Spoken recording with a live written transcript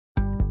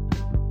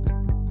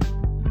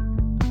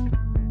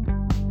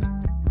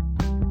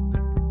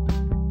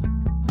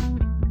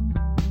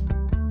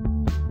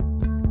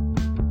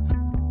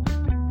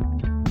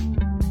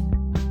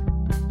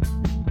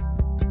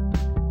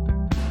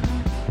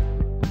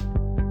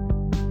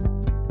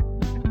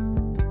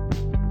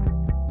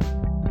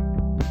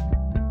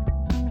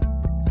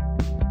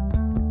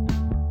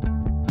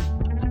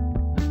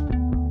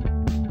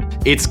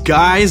It's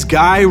Guys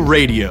Guy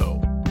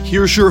Radio.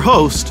 Here's your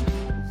host,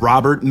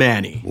 Robert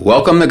Manni.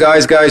 Welcome to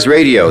Guys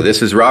Radio.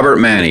 This is Robert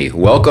Manni,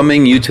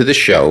 welcoming you to the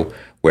show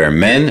where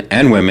men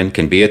and women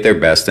can be at their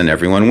best and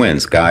everyone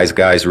wins.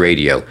 Guys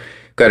Radio.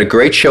 Got a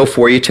great show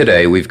for you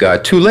today. We've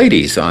got two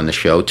ladies on the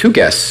show, two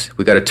guests.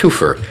 We've got a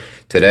twofer.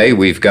 Today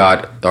we've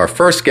got our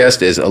first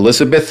guest is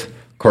Elizabeth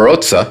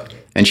Carrozza,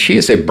 and she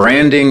is a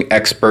branding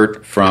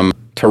expert from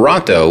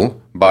Toronto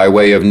by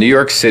way of New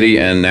York City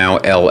and now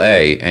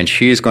LA, and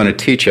she is going to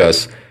teach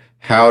us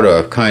how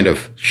to kind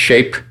of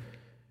shape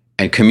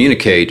and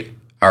communicate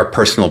our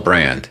personal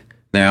brand.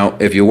 Now,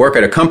 if you work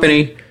at a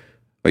company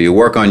or you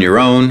work on your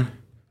own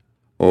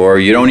or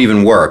you don't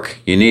even work,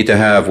 you need to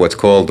have what's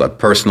called a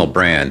personal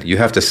brand. You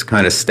have to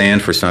kind of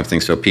stand for something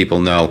so people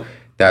know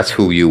that's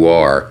who you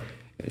are,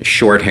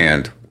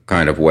 shorthand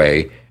kind of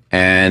way.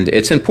 And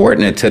it's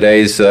important in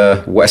today's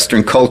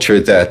Western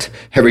culture that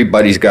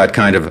everybody's got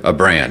kind of a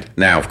brand.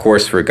 Now, of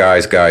course, for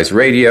Guys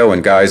Radio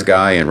and Guys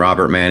Guy and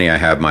Robert Manni, I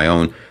have my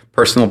own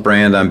personal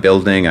brand I'm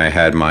building. I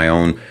had my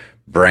own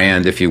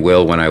brand, if you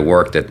will, when I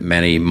worked at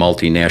many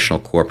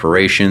multinational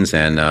corporations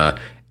and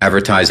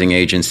advertising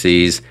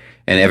agencies.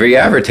 And every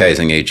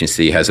advertising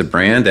agency has a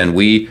brand, and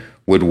we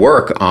would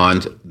work on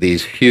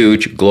these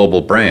huge global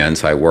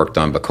brands. I worked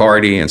on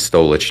Bacardi and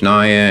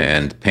Stolichnaya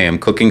and Pam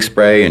Cooking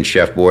Spray and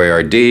Chef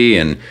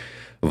Boyardee and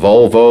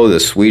Volvo, the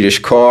Swedish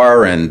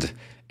car, and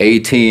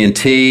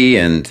AT&T,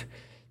 and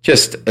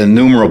just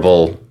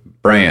innumerable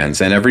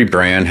brands. And every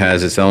brand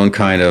has its own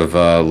kind of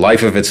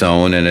life of its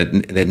own,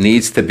 and it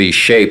needs to be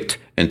shaped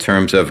in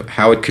terms of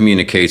how it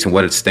communicates and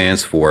what it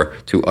stands for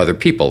to other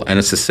people. And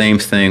it's the same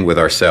thing with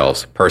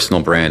ourselves,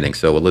 personal branding.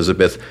 So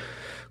Elizabeth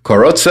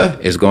Carrozza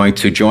is going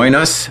to join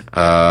us,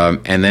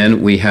 and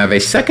then we have a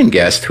second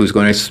guest who's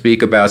going to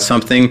speak about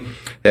something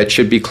that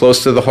should be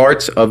close to the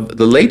hearts of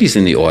the ladies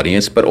in the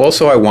audience, but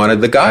also I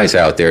wanted the guys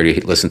out there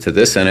to listen to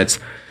this, and it's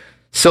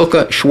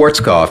Silke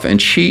Schwarzkopf, and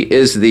she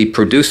is the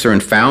producer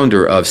and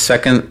founder of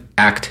Second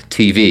Act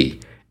TV,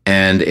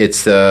 and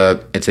it's a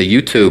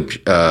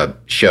YouTube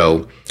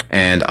show.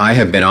 And I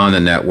have been on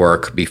the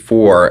network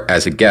before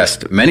as a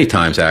guest, many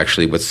times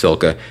actually, with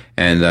Silke,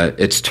 and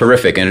it's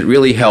terrific. And it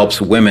really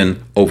helps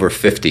women over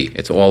 50.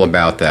 It's all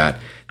about that.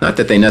 Not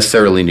that they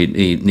necessarily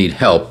need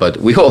help, but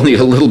we all need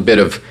a little bit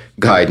of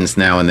guidance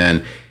now and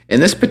then.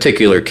 In this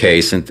particular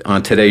case, and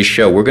on today's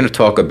show, we're going to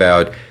talk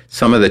about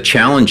some of the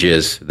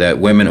challenges that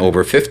women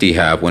over 50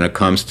 have when it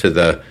comes to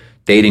the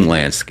dating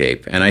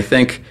landscape. And I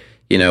think,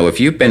 you know,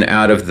 if you've been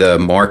out of the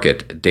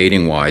market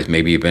dating-wise,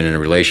 maybe you've been in a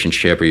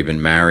relationship or you've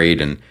been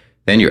married and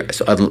then you're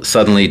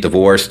suddenly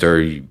divorced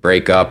or you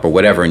break up or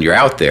whatever, and you're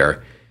out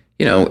there,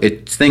 you know,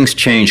 things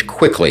change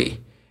quickly.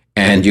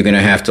 And you're going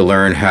to have to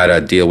learn how to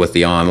deal with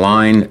the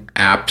online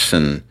apps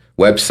and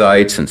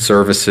websites and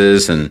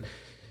services. And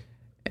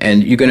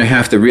you're going to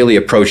have to really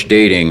approach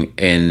dating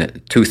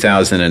in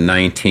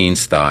 2019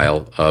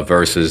 style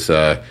versus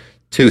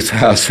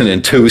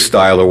 2002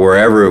 style or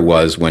wherever it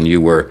was when you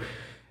were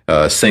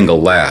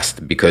single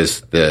last,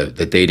 because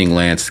the dating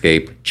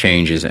landscape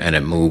changes and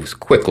it moves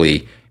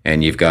quickly,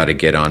 and you've got to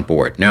get on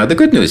board. Now, the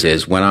good news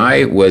is when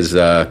I was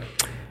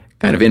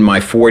kind of in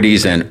my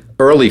 40s and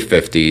early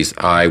 50s,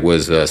 I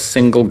was a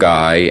single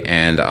guy,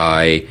 and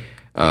I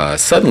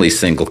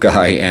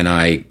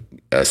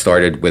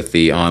started with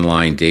the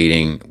online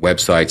dating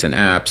websites and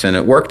apps, and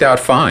it worked out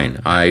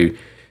fine. I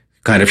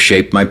kind of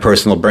shaped my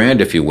personal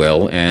brand, if you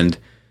will, and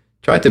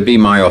tried to be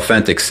my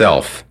authentic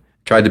self,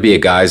 tried to be a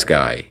guy's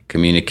guy,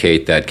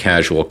 communicate that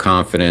casual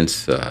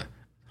confidence,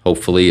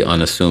 hopefully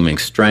unassuming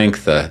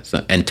strength,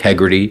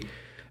 integrity,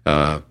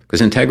 because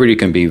integrity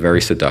can be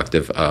very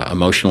seductive,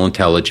 emotional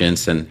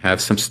intelligence, and have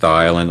some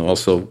style, and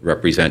also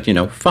represent, you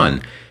know, fun.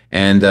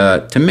 And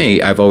to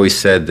me, I've always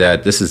said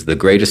that this is the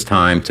greatest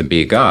time to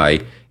be a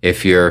guy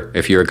if you're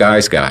a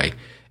guy's guy,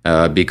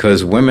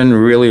 because women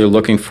really are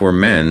looking for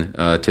men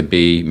to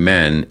be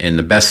men in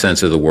the best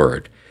sense of the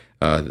word.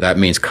 That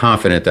means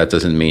confident. That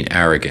doesn't mean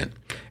arrogant.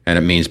 And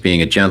it means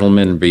being a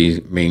gentleman,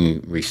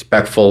 being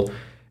respectful,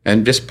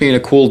 and just being a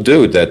cool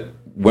dude that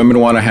women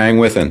want to hang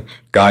with and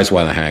guys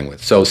want to hang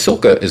with. So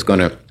Silke is going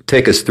to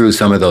take us through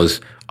some of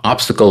those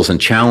obstacles and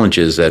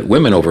challenges that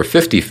women over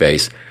 50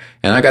 face.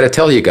 And I got to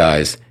tell you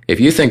guys, if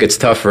you think it's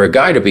tough for a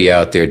guy to be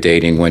out there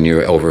dating when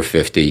you're over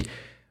 50,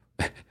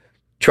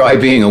 try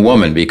being a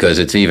woman, because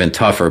it's even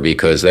tougher,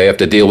 because they have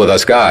to deal with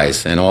us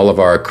guys and all of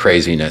our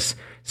craziness.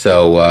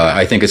 So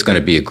I think it's going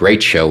to be a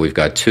great show. We've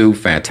got two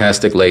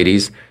fantastic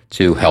ladies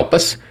to help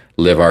us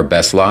live our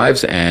best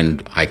lives,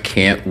 and I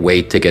can't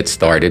wait to get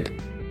started.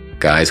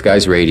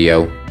 Guys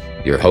Radio,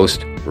 your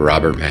host,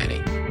 Robert Manni.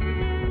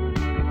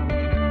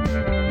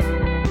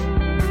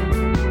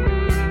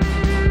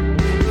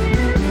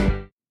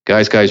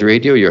 Guys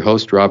Radio, your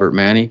host, Robert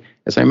Manni.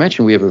 As I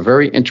mentioned, we have a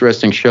very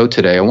interesting show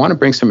today. I want to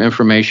bring some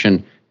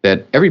information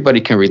that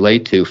everybody can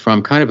relate to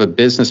from kind of a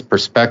business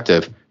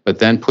perspective, but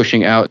then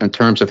pushing out in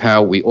terms of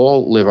how we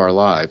all live our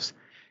lives.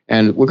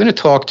 And we're going to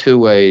talk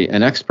to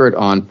an expert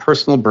on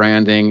personal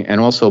branding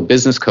and also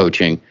business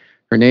coaching,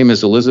 Her name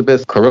is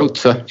Elizabeth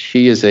Carrozza.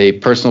 She is a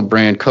personal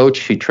brand coach.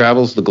 She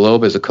travels the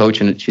globe as a coach,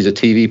 and she's a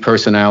TV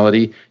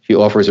personality. She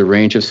offers a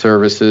range of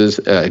services,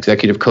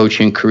 executive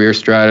coaching, career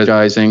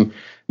strategizing,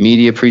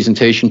 media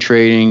presentation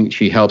training.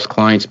 She helps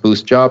clients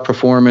boost job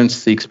performance,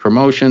 seeks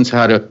promotions,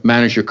 how to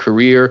manage your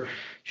career.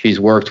 She's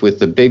worked with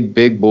the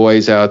big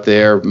boys out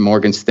there,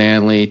 Morgan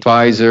Stanley,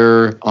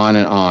 Pfizer, on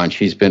and on.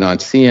 She's been on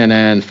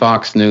CNN,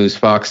 Fox News,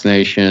 Fox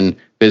Nation,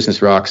 Business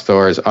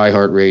Rockstars,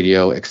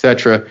 iHeartRadio,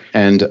 etc.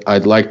 And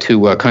I'd like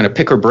to kind of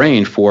pick her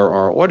brain for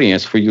our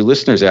audience, for you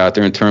listeners out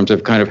there, in terms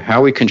of kind of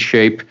how we can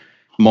shape,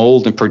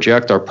 mold, and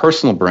project our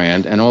personal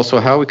brand, and also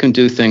how we can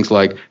do things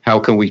like how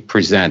can we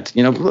present.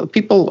 You know,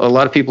 a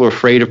lot of people are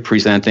afraid of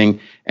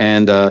presenting,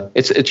 and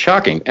it's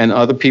shocking, and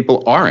other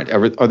people aren't.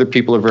 Other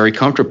people are very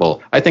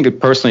comfortable. I think it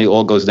personally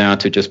all goes down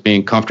to just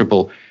being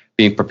comfortable,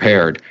 being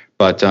prepared.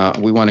 But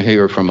we want to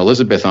hear from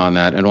Elizabeth on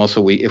that. And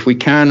also, if we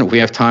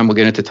have time, we'll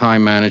get into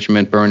time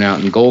management,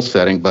 burnout, and goal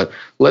setting. But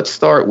let's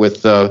start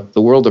with the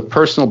world of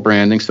personal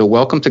branding. So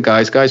welcome to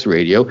Guys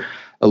Radio,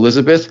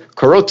 Elizabeth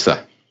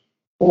Carrozza.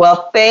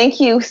 Well, thank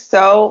you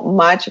so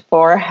much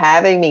for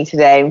having me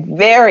today.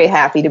 Very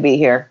happy to be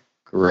here.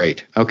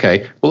 Great.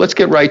 Okay. Well, let's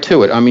get right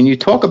to it. I mean, you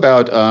talk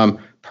about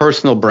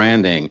personal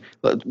branding.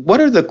 What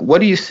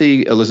do you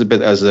see,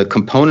 Elizabeth, as the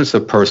components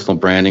of personal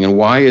branding, and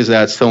why is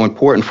that so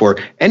important for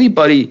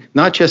anybody,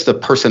 not just a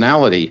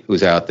personality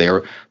who's out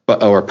there,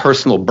 or a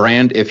personal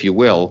brand, if you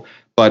will,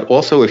 but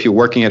also if you're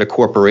working at a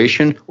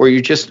corporation or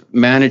you're just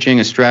managing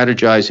and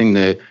strategizing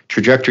the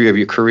trajectory of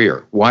your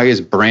career? Why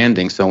is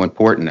branding so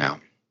important now?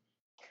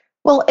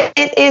 Well,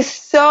 it is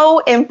so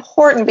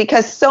important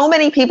because so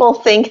many people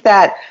think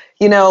that,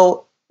 you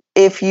know,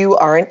 if you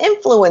are an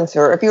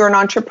influencer, if you're an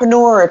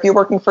entrepreneur, if you're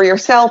working for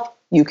yourself,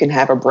 you can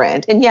have a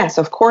brand. And yes,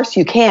 of course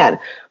you can.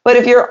 But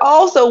if you're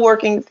also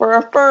working for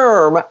a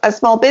firm, a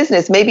small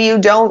business, maybe you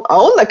don't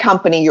own the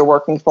company you're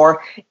working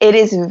for, it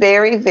is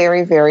very,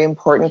 very, very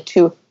important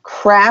to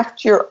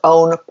craft your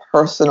own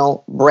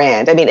personal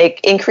brand. I mean, it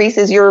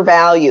increases your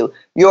value,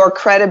 your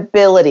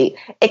credibility.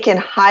 It can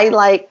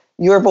highlight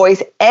your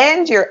voice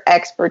and your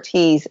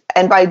expertise.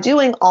 And by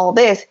doing all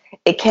this,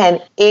 it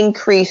can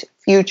increase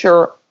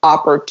future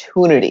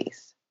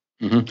opportunities.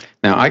 Mm-hmm.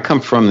 Now, I come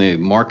from the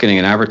marketing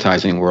and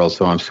advertising world,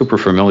 so I'm super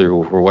familiar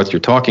with what you're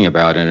talking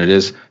about, and it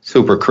is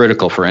super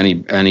critical for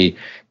any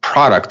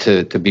product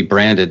to be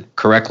branded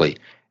correctly.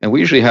 And we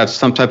usually have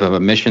some type of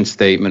a mission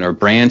statement or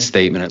brand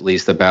statement, at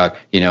least, about,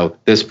 you know,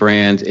 this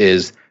brand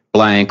is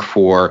blank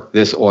for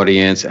this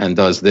audience and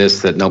does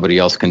this that nobody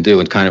else can do,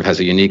 and kind of has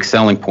a unique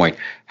selling point.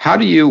 How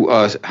do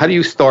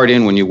you start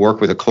in when you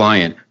work with a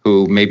client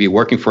who may be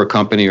working for a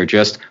company, or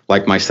just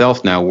like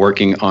myself now,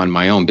 working on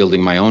my own,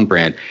 building my own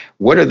brand?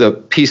 What are the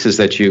pieces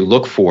that you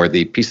look for,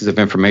 the pieces of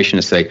information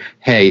to say,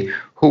 hey,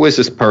 who is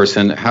this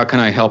person? How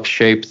can I help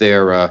shape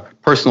their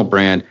personal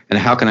brand? And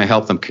how can I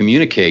help them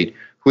communicate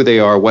who they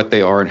are, what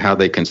they are, and how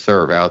they can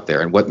serve out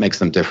there, and what makes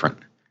them different?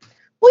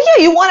 Well,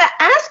 yeah, you want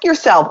to ask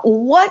yourself,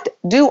 what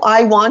do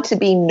I want to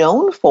be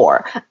known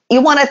for?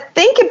 You want to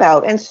think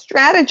about and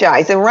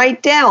strategize and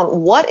write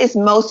down what is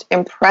most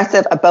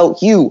impressive about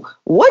you.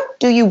 What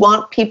do you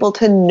want people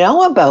to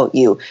know about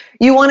you?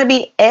 You want to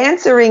be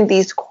answering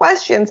these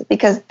questions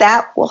because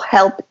that will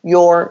help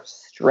your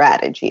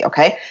strategy,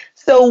 okay?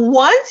 So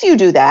once you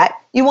do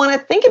that, you want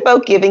to think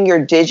about giving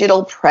your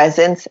digital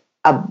presence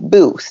a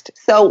boost.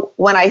 So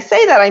when I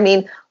say that, I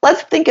mean,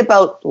 let's think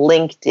about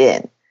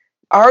LinkedIn.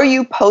 Are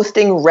you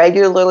posting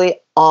regularly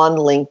on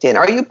LinkedIn?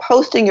 Are you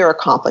posting your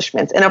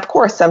accomplishments? And of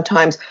course,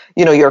 sometimes,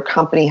 you know, your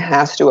company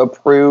has to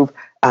approve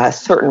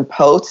certain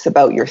posts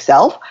about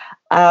yourself.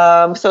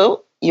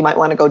 So you might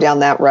want to go down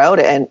that route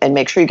and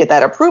make sure you get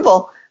that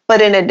approval. But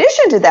in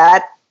addition to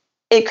that,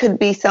 it could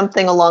be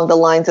something along the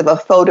lines of a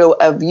photo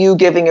of you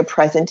giving a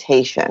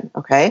presentation,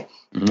 okay?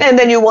 Mm-hmm. And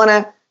then you want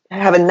to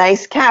have a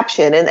nice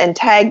caption and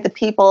tag the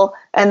people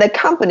and the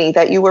company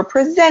that you were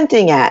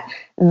presenting at.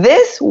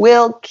 This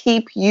will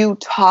keep you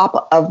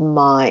top of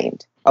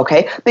mind,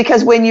 okay?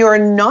 Because when you're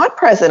not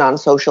present on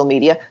social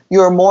media,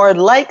 you're more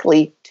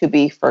likely to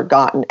be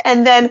forgotten.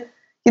 And then,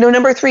 you know,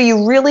 number 3,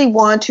 you really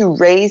want to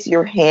raise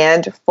your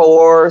hand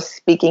for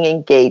speaking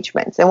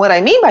engagements. And what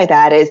I mean by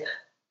that is,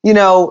 you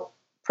know,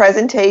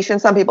 presentation.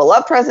 Some people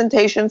love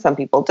presentations, some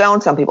people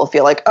don't. Some people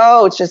feel like,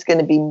 oh, it's just going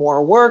to be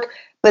more work.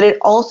 But it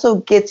also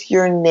gets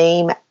your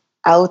name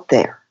out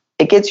there.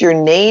 It gets your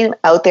name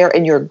out there,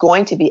 and you're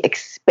going to be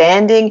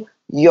expanding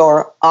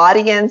your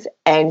audience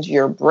and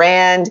your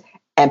brand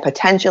and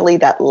potentially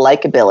that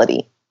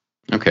likability.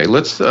 Okay,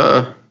 let's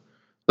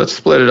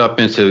split it up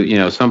into, you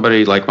know,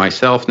 somebody like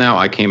myself now.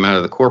 I came out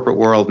of the corporate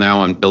world.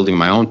 Now I'm building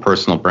my own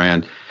personal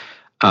brand.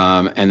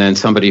 And then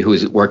somebody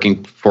who's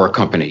working for a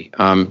company.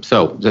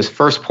 So this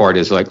first part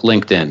is like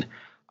LinkedIn.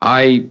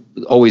 I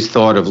always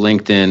thought of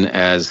LinkedIn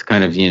as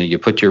kind of, you know, you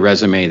put your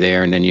resume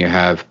there and then you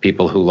have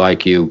people who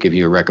like you, give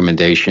you a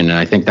recommendation. And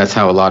I think that's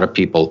how a lot of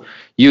people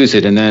use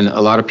it. And then a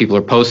lot of people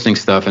are posting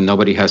stuff and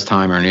nobody has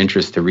time or an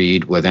interest to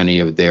read what any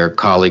of their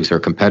colleagues or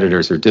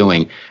competitors are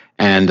doing.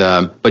 And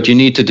but you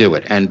need to do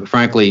it. And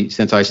frankly,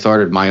 since I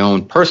started my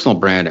own personal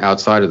brand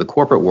outside of the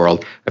corporate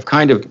world, I've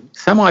kind of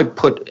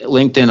put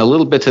LinkedIn a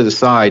little bit to the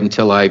side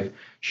until I've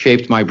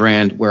shaped my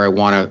brand where I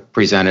want to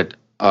present it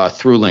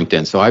through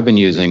LinkedIn. So I've been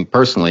using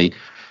personally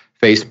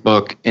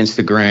Facebook,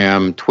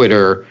 Instagram,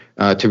 Twitter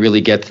to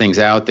really get things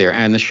out there,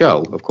 and the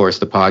show, of course,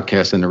 the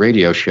podcast and the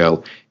radio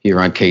show here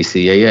on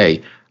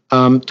KCAA.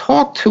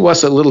 Talk to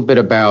us a little bit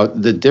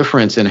about the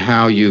difference in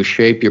how you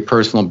shape your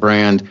personal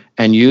brand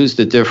and use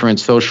the different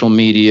social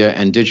media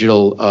and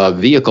digital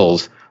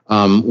vehicles,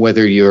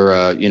 whether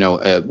you're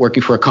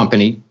working for a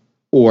company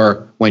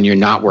or when you're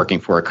not working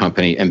for a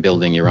company and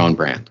building your own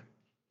brand.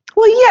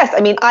 Well, yes.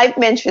 I mean, I've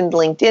mentioned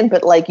LinkedIn,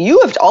 but like you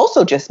have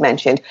also just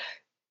mentioned,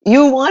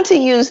 you want to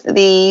use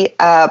the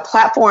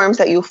platforms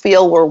that you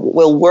feel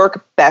will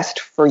work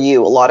best for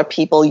you. A lot of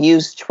people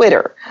use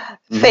Twitter,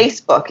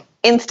 Facebook,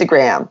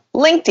 Instagram,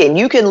 LinkedIn.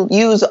 You can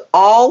use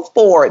all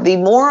four. The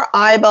more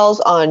eyeballs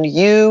on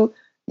you,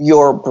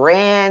 your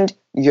brand,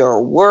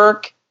 your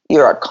work,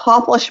 your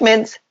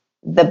accomplishments,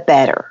 the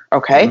better.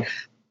 Okay.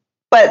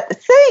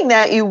 But saying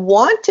that, you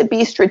want to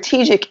be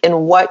strategic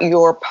in what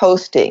you're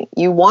posting.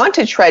 You want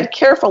to tread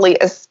carefully,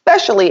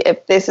 especially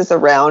if this is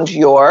around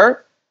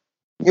your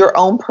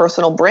own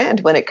personal brand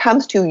when it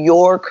comes to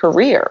your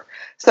career.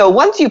 So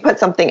once you put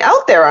something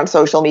out there on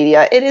social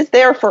media, it is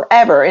there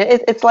forever.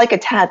 It's like a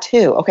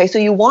tattoo. Okay, so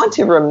you want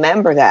to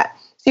remember that.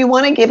 So you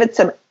want to give it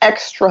some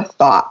extra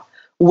thought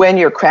when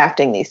you're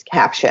crafting these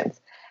captions.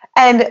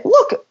 And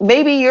look,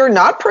 maybe you're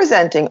not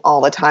presenting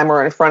all the time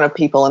or in front of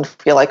people and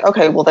feel like,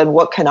 okay, well then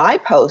what can I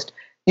post?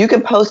 You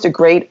can post a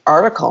great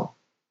article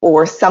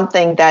or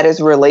something that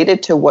is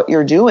related to what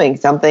you're doing,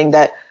 something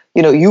that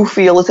you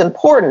feel is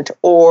important,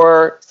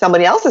 or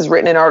somebody else has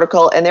written an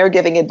article and they're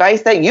giving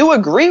advice that you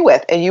agree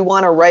with, and you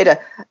want to write a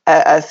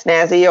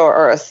snazzy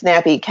or a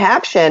snappy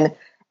caption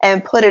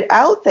and put it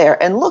out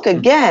there. And look,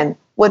 again,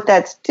 what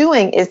that's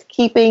doing is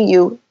keeping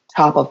you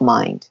top of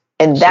mind.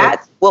 And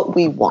that's what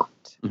we want.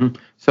 Mm-hmm.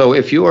 So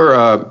if you're,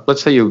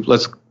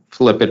 let's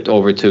flip it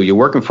over to you're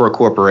working for a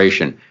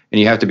corporation, and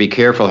you have to be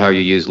careful how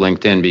you use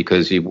LinkedIn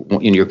because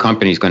your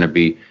company's going to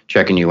be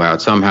checking you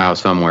out somehow,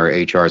 somewhere.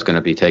 HR is going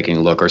to be taking a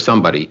look, or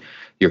somebody,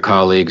 your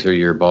colleagues or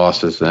your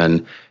bosses,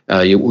 and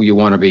you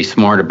want to be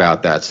smart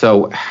about that.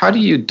 So how do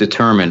you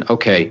determine,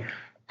 okay,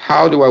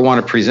 how do I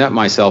want to present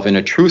myself in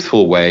a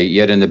truthful way,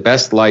 yet in the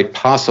best light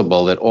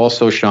possible that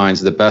also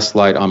shines the best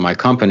light on my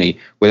company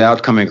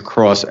without coming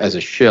across as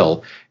a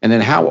shill? And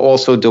then how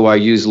also do I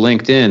use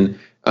LinkedIn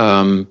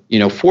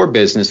for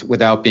business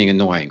without being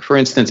annoying? For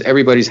instance,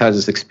 everybody's had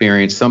this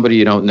experience. Somebody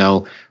you don't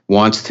know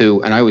wants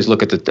to, and I always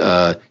look at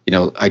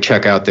I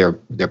check out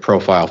their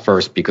profile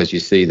first because you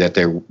see that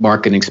they're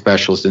marketing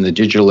specialists in the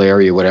digital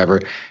area,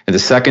 whatever. And the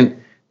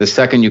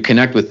second you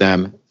connect with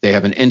them, they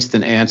have an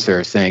instant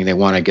answer saying they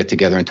want to get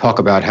together and talk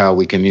about how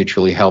we can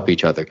mutually help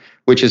each other,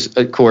 which is,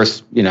 of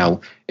course,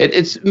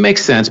 it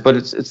makes sense, but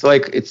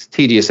it's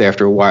tedious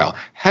after a while.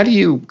 How do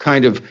you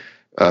kind of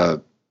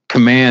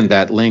command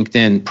that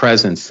LinkedIn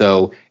presence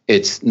so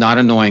it's not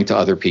annoying to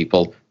other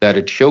people, that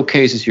it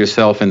showcases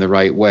yourself in the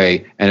right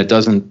way, and it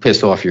doesn't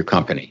piss off your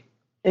company?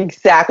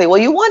 Exactly. Well,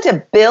 you want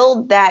to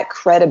build that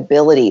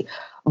credibility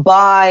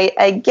by,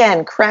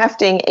 again,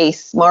 crafting a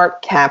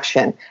smart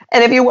caption.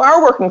 And if you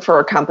are working for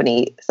a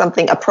company,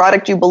 a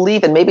product you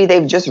believe in, maybe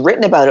they've just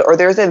written about it or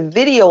there's a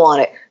video on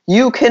it,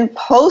 you can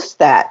post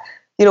that.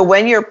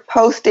 When you're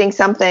posting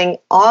something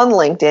on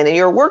LinkedIn and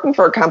you're working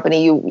for a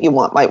company,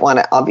 you might want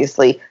to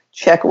obviously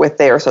check with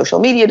their social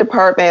media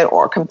department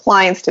or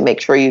compliance to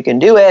make sure you can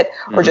do it,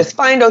 or just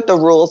find out the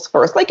rules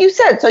first, like you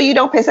said, so you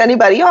don't piss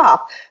anybody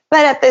off.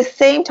 But at the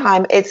same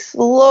time, it's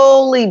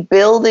slowly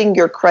building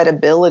your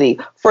credibility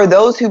for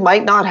those who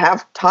might not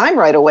have time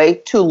right away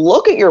to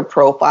look at your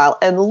profile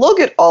and look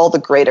at all the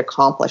great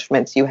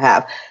accomplishments you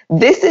have.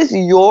 This is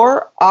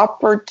your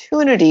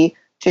opportunity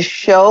to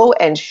show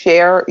and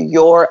share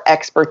your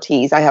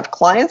expertise. I have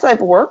clients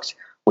I've worked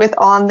with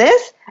on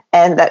this,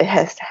 and that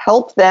has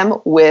helped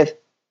them with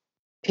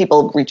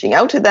people reaching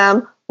out to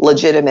them,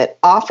 legitimate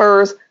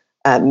offers,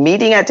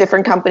 meeting at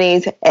different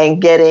companies, and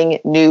getting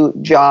new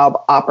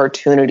job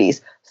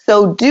opportunities.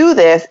 So do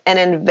this and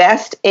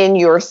invest in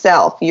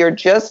yourself. You're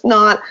just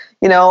not,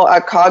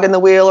 a cog in the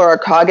wheel or a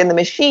cog in the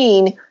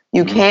machine.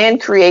 You can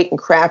create and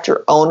craft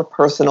your own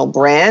personal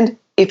brand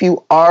if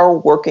you are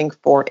working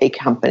for a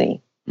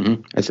company.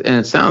 Mm-hmm. And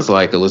it sounds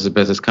like,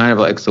 Elizabeth, it's kind of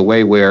like it's a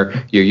way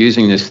where you're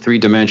using this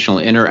three-dimensional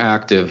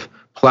interactive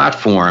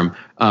platform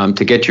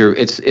to get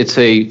it's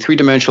a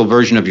three-dimensional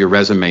version of your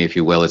resume, if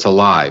you will. It's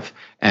alive.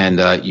 And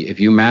if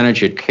you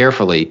manage it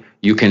carefully,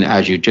 you can,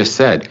 as you just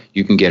said,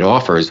 you can get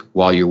offers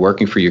while you're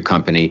working for your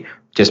company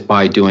just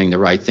by doing the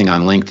right thing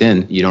on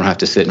LinkedIn. You don't have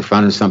to sit in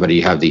front of somebody.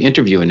 You have the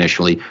interview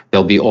initially.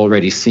 They'll be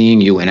already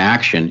seeing you in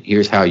action.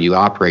 Here's how you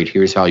operate.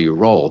 Here's how you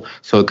roll.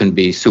 So it can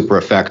be super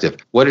effective.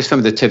 What are some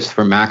of the tips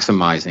for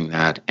maximizing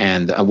that?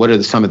 And what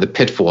are some of the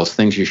pitfalls,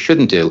 things you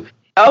shouldn't do?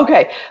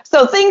 Okay,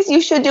 so things you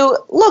should do.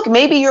 Look,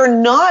 maybe you're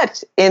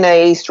not in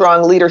a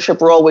strong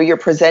leadership role where you're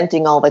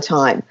presenting all the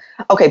time.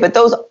 Okay, but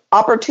those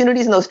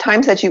opportunities and those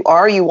times that you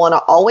want to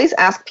always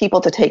ask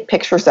people to take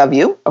pictures of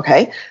you,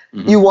 okay?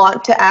 You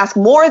want to ask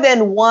more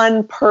than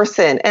one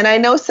person. And I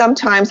know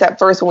sometimes at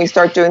first when we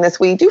start doing this,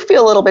 we do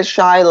feel a little bit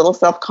shy, a little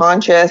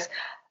self-conscious.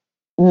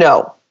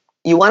 No.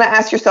 You want to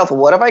ask yourself,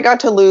 what have I got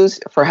to lose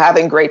for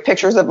having great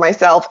pictures of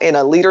myself in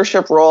a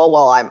leadership role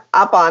while I'm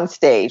up on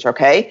stage,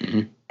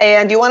 okay?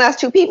 And you want to ask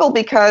two people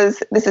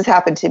because this has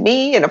happened to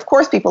me. And of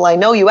course, people I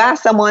know, you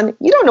ask someone,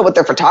 you don't know what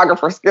their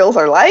photographer skills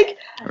are like.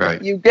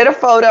 Right. You get a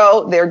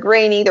photo, they're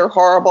grainy, they're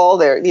horrible,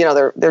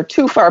 they're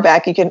too far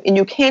back. You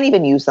can't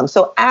even use them.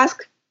 So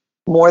ask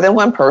more than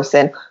one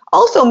person.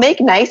 Also, make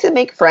nice and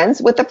make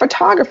friends with the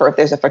photographer. If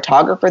there's a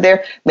photographer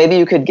there, maybe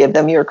you could give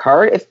them your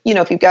card. If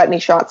you've got any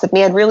shots of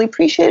me, I'd really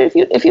appreciate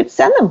it if you'd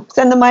send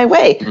them my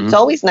way. It's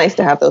always nice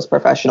to have those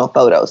professional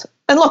photos.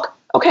 And look,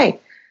 okay,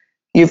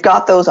 you've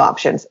got those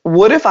options.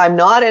 What if I'm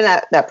not in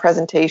that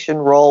presentation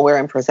role where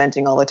I'm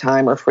presenting all the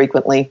time or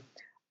frequently?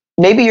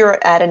 Maybe you're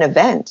at an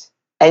event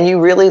and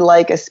you really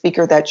like a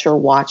speaker that you're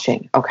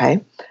watching, okay?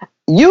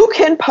 You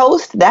can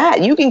post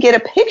that. You can get a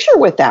picture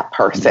with that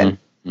person.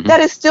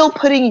 That is still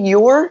putting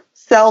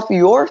yourself,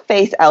 your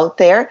face out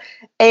there.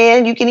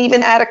 And you can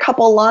even add a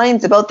couple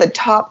lines about the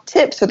top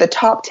tips or the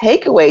top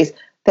takeaways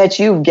that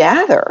you've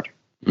gathered.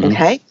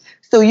 Okay.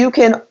 So you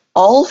can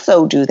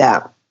also do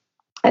that.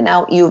 And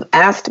now you've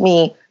asked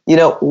me,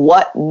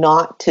 what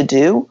not to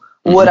do.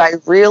 What I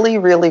really,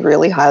 really,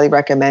 really highly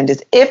recommend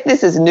is if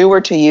this is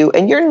newer to you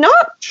and you're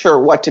not sure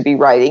what to be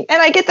writing,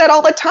 and I get that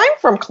all the time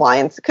from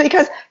clients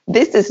because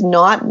this is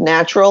not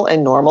natural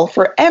and normal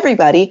for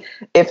everybody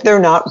if they're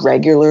not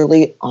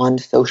regularly on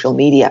social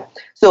media.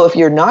 So if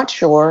you're not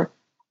sure,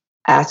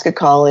 ask a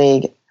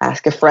colleague,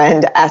 ask a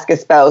friend, ask a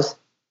spouse,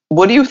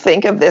 what do you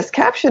think of this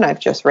caption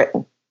I've just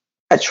written?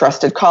 A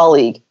trusted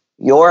colleague,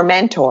 your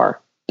mentor,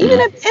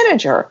 even a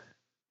manager,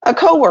 a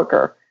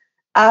coworker.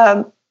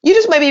 You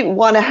just maybe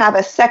want to have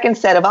a second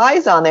set of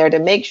eyes on there to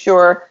make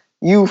sure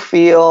you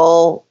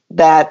feel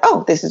that,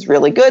 oh, this is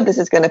really good. This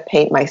is going to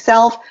paint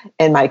myself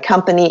and my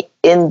company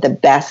in the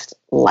best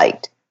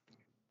light.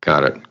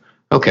 Got it.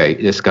 Okay,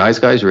 this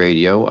Guys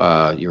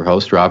Radio, your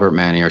host, Robert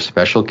Manny, our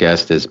special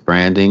guest is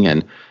branding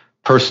and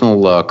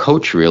personal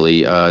coach,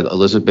 really,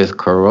 Elizabeth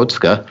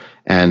Korotska.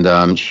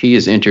 And she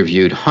has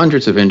interviewed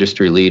hundreds of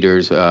industry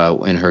leaders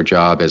in her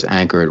job as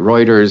anchor at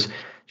Reuters.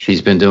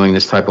 She's been doing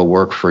this type of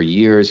work for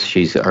years.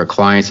 Her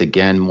clients,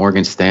 again,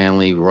 Morgan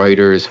Stanley,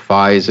 Reuters,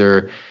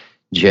 Pfizer,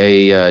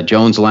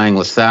 Jones Lang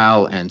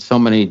LaSalle, and so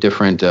many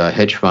different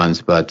hedge funds.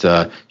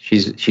 But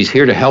she's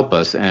here to help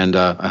us. And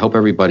I hope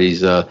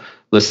everybody's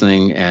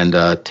listening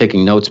and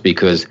taking notes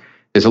because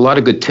there's a lot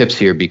of good tips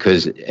here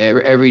because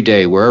every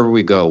day, wherever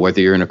we go, whether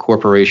you're in a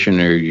corporation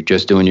or you're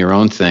just doing your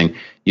own thing,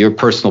 your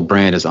personal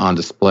brand is on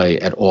display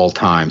at all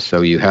times. So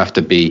you have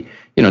to be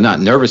not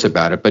nervous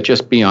about it, but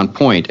just be on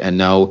point and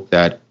know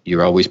that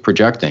you're always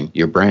projecting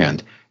your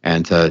brand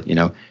and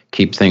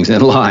keep things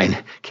in line,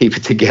 keep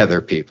it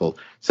together, people.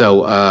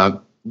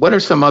 So what are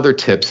some other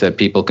tips that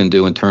people can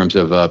do in terms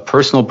of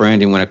personal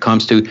branding when it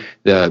comes to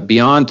the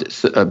beyond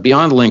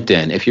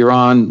LinkedIn? If you're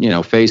on,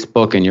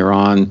 Facebook and you're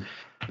on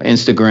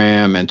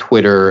Instagram and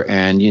Twitter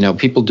and,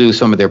 people do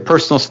some of their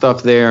personal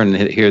stuff there and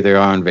here they are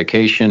on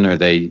vacation or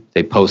they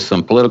post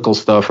some political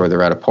stuff or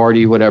they're at a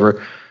party,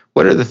 whatever.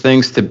 What are the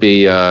things to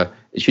be,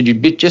 should you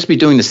just be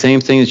doing the same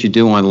thing as you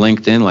do on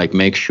LinkedIn? Like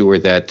make sure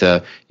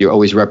that you're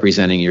always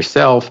representing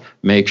yourself.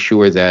 Make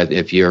sure that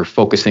if you're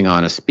focusing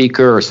on a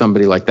speaker or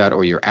somebody like that,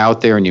 or you're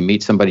out there and you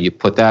meet somebody, you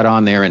put that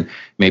on there. And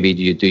maybe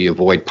you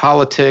avoid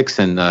politics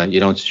and you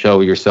don't show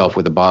yourself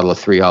with a bottle of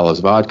 3 Olives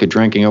vodka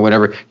drinking or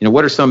whatever.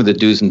 What are some of the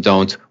do's and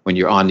don'ts when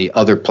you're on the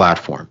other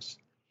platforms?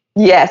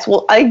 Yes.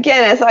 Well,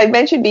 again, as I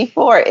mentioned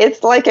before,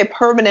 it's like a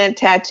permanent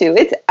tattoo.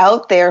 It's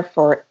out there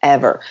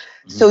forever.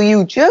 So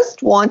you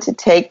just want to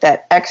take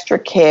that extra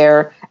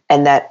care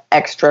and that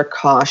extra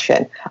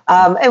caution.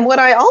 And what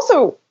I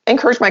also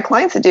encourage my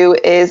clients to do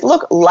is,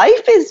 look,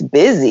 life is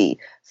busy.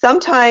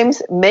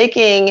 Sometimes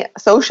making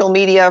social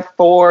media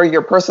for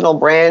your personal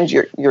brand,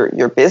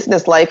 your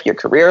business life, your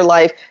career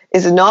life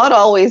is not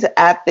always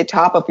at the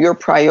top of your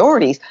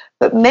priorities,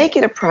 but make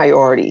it a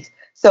priority.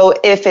 So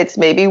if it's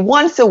maybe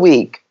once a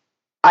week,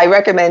 I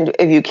recommend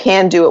if you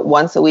can do it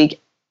once a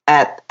week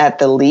at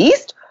the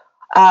least,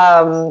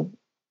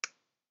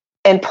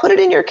 and put it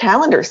in your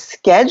calendar,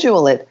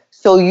 schedule it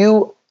so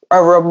you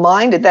are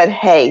reminded that,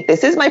 hey,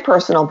 this is my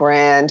personal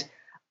brand.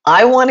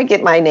 I want to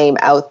get my name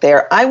out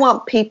there. I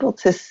want people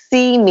to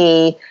see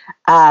me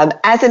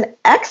as an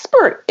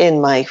expert in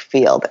my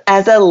field,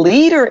 as a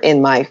leader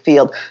in my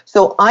field.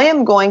 So I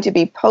am going to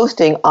be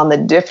posting on the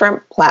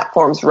different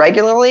platforms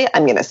regularly.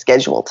 I'm going to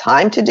schedule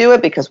time to do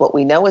it because what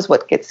we know is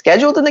what gets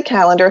scheduled in the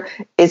calendar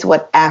is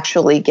what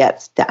actually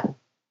gets done.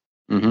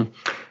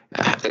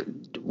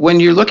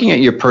 When you're looking at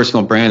your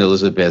personal brand,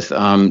 Elizabeth,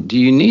 do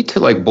you need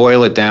to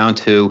boil it down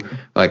to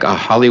like a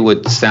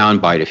Hollywood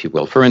soundbite, if you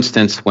will? For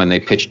instance, when they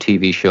pitch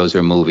TV shows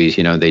or movies,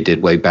 they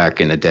did way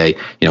back in the day,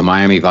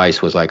 Miami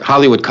Vice was like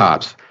Hollywood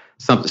Cops.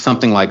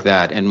 Something like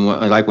that. And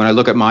like when I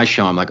look at my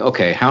show, I'm like,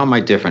 okay, how am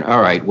I different?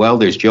 All right, well,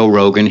 there's Joe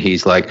Rogan.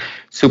 He's like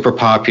super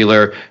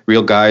popular,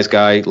 real guy's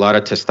guy, a lot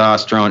of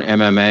testosterone,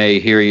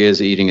 MMA. Here he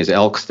is eating his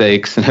elk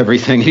steaks and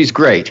everything. He's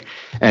great.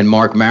 And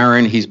Mark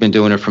Maron, he's been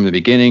doing it from the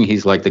beginning.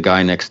 He's like the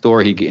guy next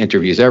door. He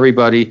interviews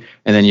everybody.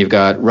 And then you've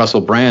got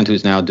Russell Brand,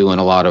 who's now doing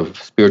a lot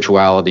of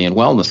spirituality and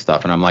wellness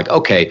stuff. And I'm like,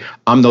 okay,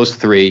 I'm those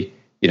three,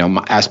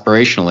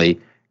 aspirationally.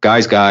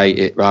 Guy's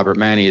guy, Robert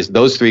Manni, is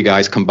those three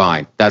guys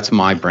combined. That's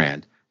my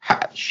brand.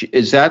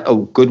 Is that a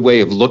good way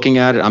of looking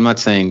at it? I'm not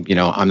saying,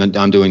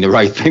 I'm doing the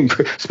right thing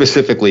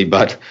specifically,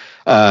 but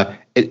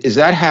is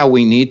that how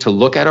we need to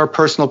look at our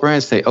personal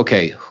brand? Say,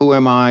 okay, who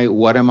am I?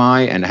 What am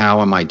I? And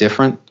how am I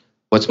different?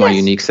 What's my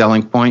unique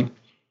selling point?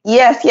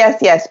 Yes.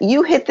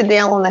 You hit the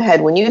nail on the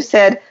head when you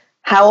said,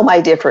 how am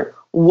I different?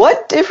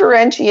 What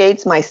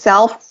differentiates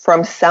myself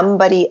from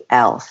somebody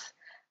else?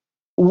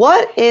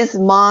 What is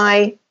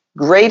my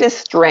greatest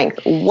strength?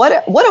 What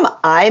am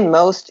I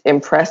most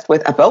impressed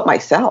with about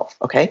myself?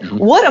 Okay. Mm-hmm.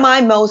 What am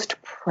I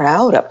most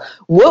proud of?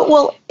 What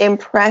will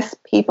impress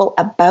people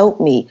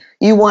about me?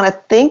 You want to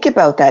think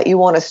about that. You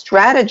want to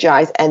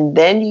strategize, and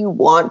then you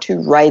want to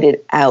write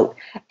it out.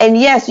 And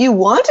yes, you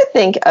want to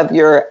think of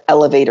your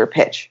elevator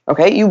pitch.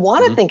 Okay. You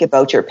want to think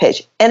about your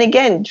pitch. And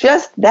again,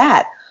 just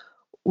that.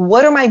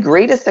 What are my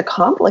greatest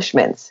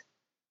accomplishments?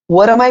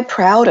 What am I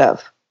proud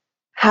of?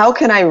 How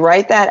can I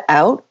write that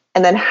out?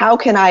 And then how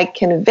can I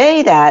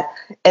convey that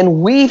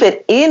and weave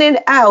it in and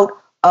out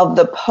of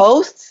the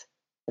posts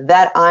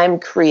that I'm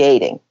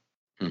creating?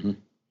 Mm-hmm.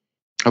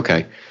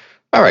 Okay.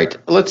 All right.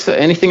 Let's.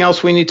 Anything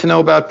else we need to know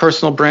about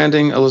personal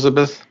branding,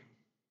 Elizabeth?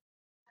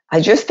 I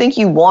just think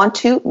you want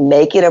to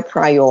make it a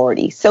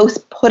priority. So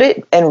put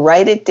it and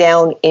write it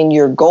down in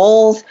your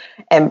goals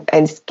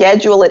and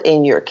schedule it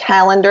in your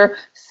calendar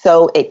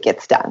so it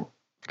gets done.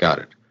 Got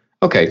it.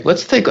 Okay,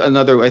 let's take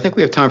I think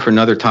we have time for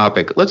another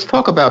topic. Let's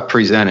talk about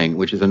presenting,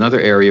 which is another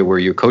area where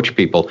you coach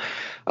people.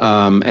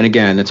 And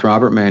again, it's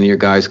Robert Manni, your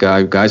Guys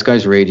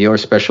Guys Radio. Our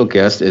special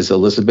guest is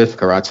Elizabeth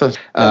Karatza.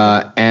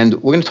 And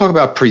we're going to talk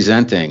about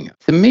presenting.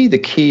 To me, the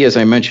key, as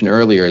I mentioned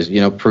earlier, is,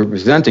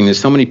 presenting. There's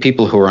so many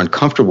people who are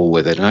uncomfortable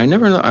with it. And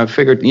I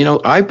figured,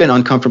 I've been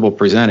uncomfortable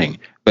presenting,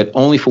 but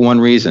only for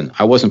one reason.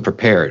 I wasn't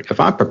prepared. If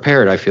I'm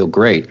prepared, I feel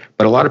great.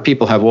 But a lot of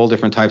people have all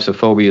different types of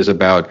phobias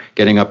about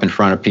getting up in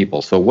front of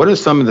people. So what are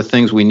some of the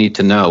things we need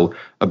to know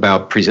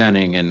about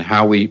presenting and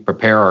how we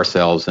prepare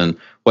ourselves and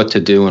what to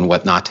do and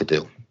what not to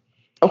do?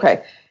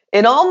 Okay.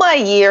 In all my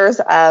years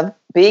of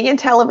being in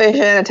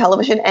television, a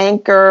television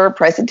anchor,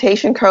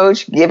 presentation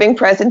coach, giving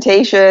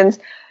presentations,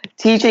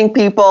 teaching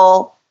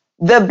people,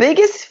 the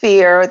biggest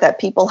fear that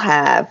people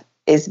have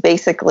is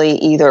basically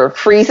either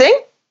freezing.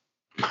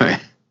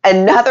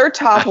 Another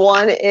top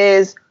one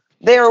is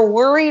they're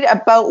worried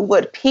about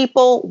what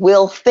people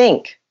will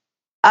think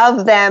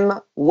of them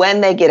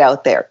when they get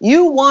out there.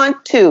 You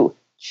want to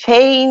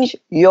change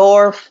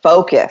your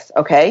focus,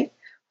 okay?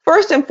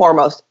 First and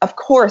foremost, of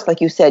course, like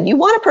you said, you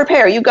want to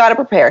prepare. You got to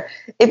prepare.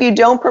 If you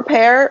don't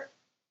prepare,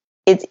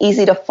 it's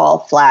easy to fall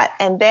flat,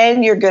 and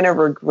then you're going to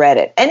regret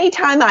it.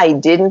 Anytime I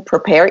didn't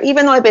prepare,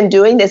 even though I've been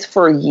doing this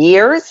for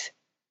years,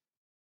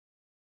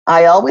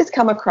 I always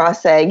come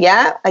across saying,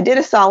 yeah, I did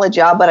a solid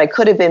job, but I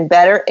could have been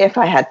better if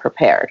I had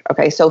prepared.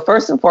 Okay, so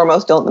first and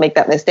foremost, don't make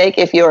that mistake.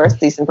 If you're a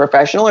seasoned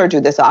professional or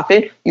do this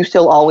often, you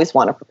still always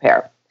want to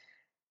prepare.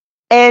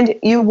 And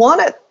you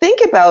want to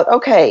think about,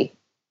 okay,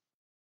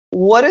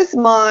 what is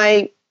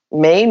my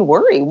main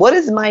worry? What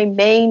is my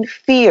main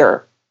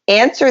fear?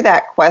 Answer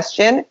that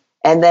question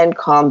and then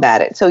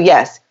combat it. So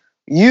yes,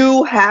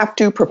 you have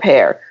to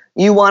prepare.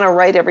 You want to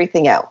write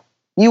everything out.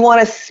 You want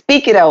to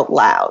speak it out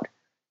loud.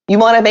 You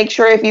want to make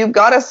sure if you've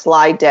got a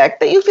slide deck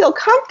that you feel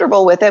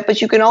comfortable with it,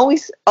 but you can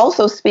always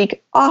also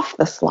speak off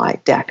the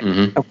slide deck,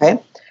 okay?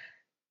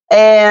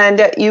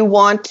 And you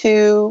want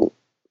to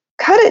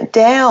cut it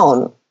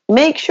down.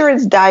 Make sure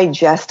it's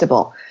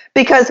digestible,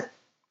 because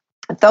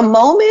the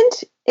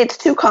moment it's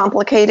too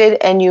complicated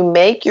and you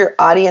make your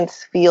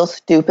audience feel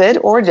stupid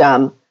or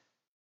dumb,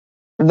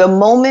 the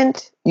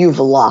moment you've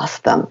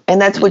lost them. And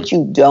that's what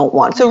you don't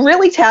want. So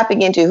really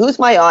tapping into who's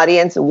my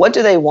audience, what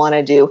do they want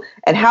to do,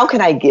 and how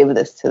can I give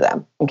this to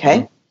them,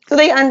 okay? So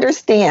they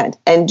understand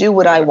and do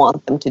what I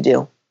want them to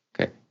do.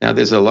 Okay. Now,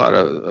 there's a lot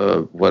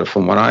of,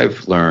 from what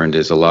I've learned,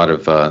 is a lot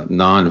of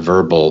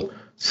nonverbal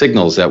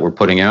signals that we're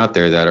putting out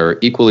there that are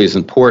equally as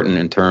important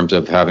in terms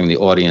of having the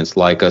audience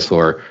like us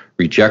or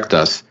reject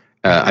us.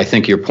 I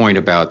think your point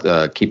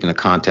about keeping the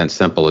content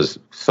simple is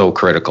so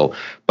critical.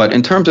 But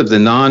in terms of the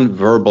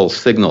nonverbal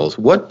signals,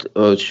 what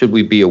should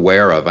we be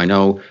aware of? I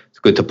know it's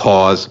good to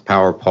pause.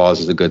 Power pause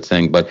is a good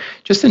thing. But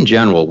just in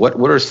general,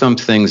 what are some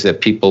things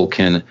that people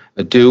can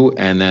do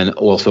and then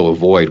also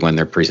avoid when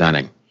they're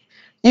presenting?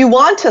 You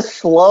want to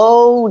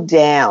slow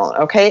down,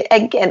 okay?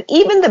 Again,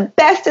 even the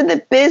best in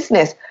the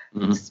business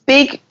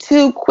speak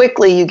too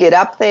quickly. You get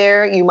up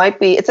there,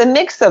 it's a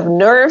mix of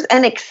nerves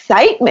and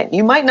excitement.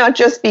 You might not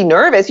just be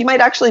nervous, you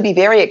might actually be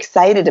very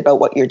excited about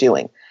what you're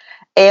doing.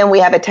 And we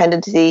have a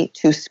tendency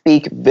to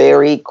speak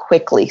very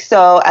quickly.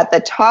 So at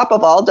the top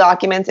of all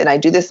documents, and I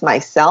do this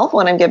myself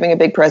when I'm giving a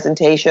big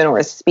presentation or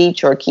a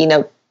speech or a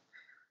keynote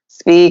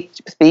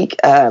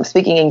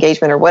speaking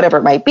engagement or whatever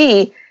it might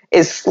be,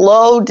 is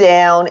slow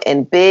down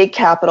in big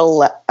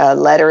capital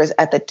letters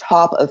at the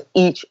top of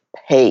each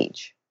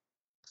page.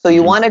 So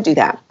you want to do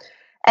that.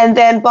 And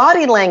then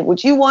body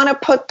language, you want to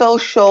put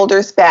those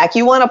shoulders back.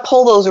 You want to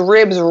pull those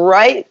ribs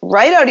right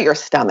out of your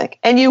stomach,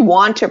 and you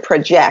want to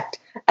project.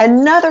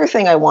 Another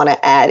thing I want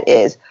to add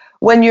is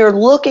when you're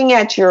looking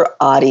at your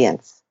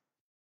audience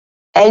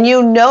and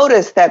you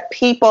notice that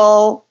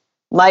people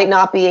might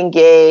not be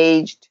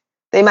engaged,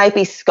 they might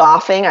be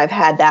scoffing. I've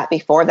had that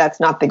before. That's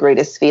not the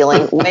greatest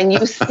feeling. When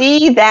you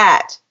see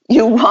that,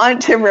 you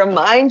want to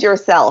remind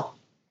yourself,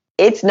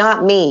 it's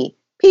not me.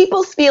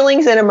 People's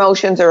feelings and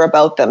emotions are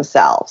about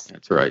themselves.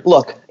 That's right.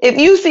 Look, if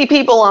you see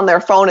people on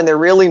their phone and they're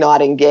really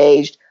not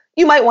engaged,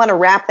 you might want to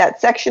wrap that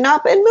section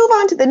up and move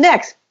on to the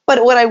next.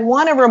 But what I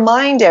want to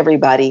remind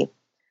everybody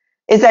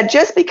is that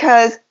just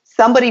because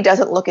somebody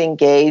doesn't look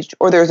engaged,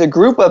 or there's a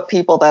group of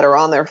people that are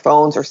on their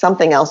phones, or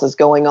something else is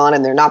going on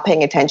and they're not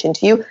paying attention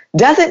to you,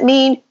 doesn't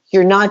mean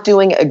you're not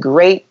doing a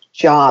great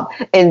job.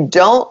 And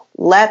don't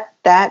let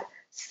that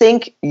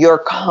sink your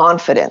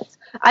confidence.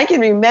 I can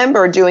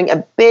remember doing a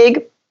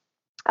big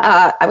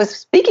I was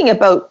speaking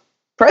about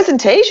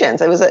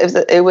presentations. It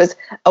was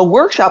a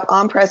workshop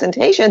on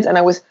presentations, and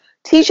I was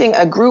teaching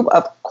a group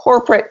of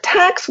corporate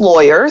tax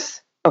lawyers.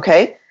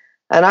 Okay,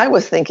 and I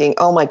was thinking,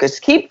 oh my goodness,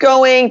 keep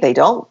going. They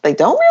don't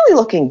really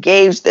look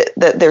engaged.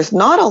 There's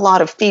not a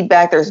lot of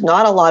feedback. There's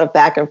not a lot of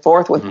back and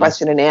forth with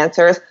question and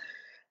answers.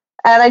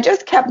 And I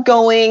just kept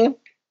going.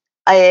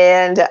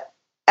 And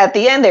at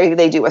the end,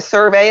 they do a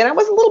survey, and I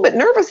was a little bit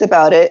nervous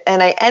about it.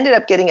 And I ended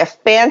up getting a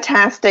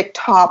fantastic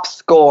top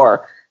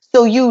score.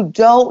 So you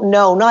don't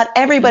know. Not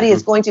everybody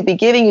is going to be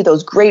giving you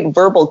those great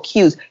verbal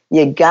cues.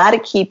 You got to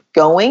keep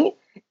going,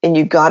 and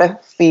you got to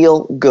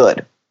feel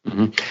good.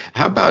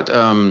 How about,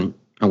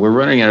 we're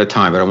running out of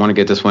time, but I want to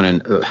get this one in.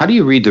 How do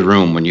you read the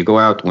room when you go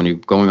out, when you're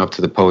going up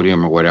to the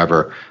podium or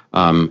whatever?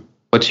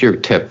 What's your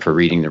tip for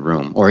reading the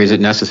room? Or is it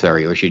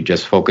necessary? Or should you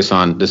just focus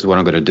on, this is what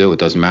I'm going to do. It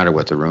doesn't matter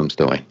what the room's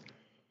doing.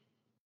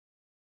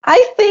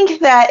 I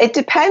think that it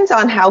depends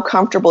on how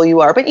comfortable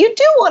you are, but you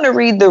do want to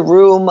read the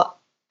room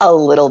a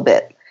little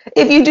bit.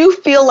 If you do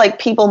feel like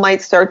people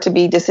might start to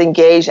be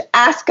disengaged,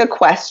 ask a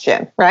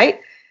question,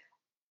 right?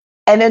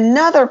 And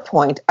another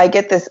point, I've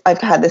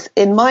had this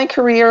in my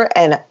career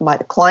and my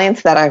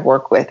clients that I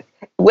work with.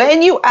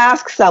 When you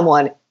ask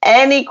someone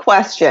any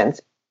questions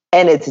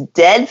and it's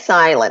dead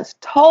silence,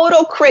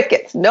 total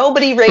crickets,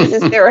 nobody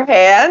raises their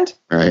hand,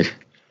 right?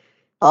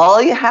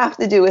 All you have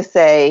to do is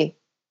say,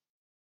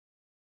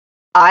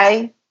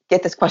 I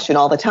get this question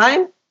all the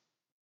time.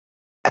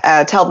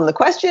 Tell them the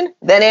question,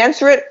 then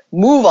answer it,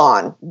 move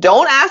on.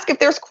 Don't ask if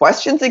there's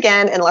questions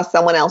again unless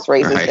someone else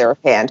raises their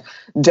hand.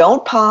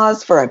 Don't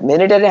pause for a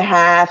minute and a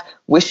half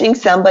wishing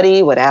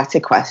somebody would ask a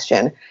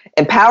question.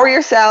 Empower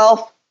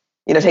yourself,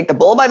 take the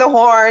bull by the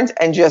horns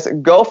and just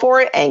go for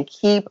it and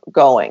keep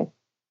going.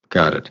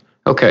 Got it.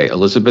 Okay,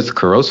 Elizabeth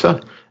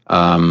Carosa,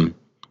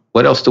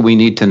 what else do we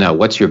need to know?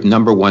 What's your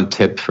number one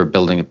tip for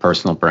building a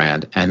personal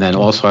brand? And then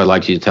also I'd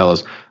like you to tell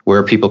us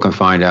where people can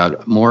find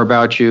out more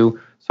about you,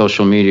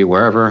 social media,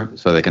 wherever,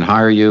 so they can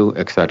hire you,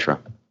 etc.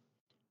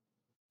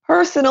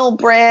 Personal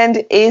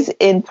brand is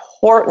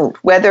important,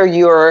 whether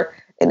you're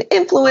an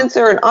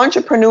influencer, an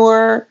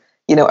entrepreneur,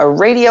 a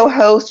radio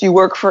host, you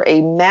work for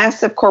a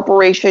massive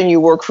corporation, you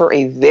work for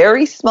a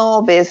very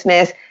small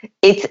business.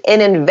 It's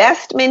an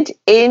investment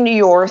in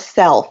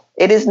yourself.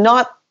 It is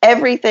not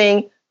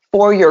everything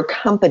for your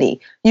company.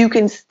 You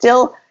can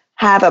still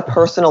have a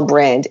personal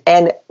brand.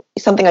 And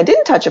something I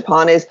didn't touch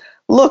upon is,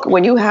 look,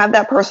 when you have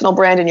that personal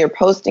brand and you're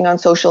posting on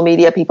social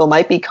media, people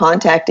might be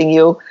contacting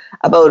you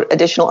about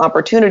additional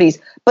opportunities,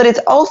 but it's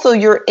also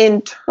your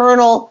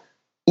internal,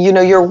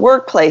 your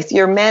workplace,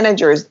 your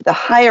managers, the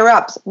higher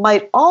ups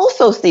might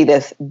also see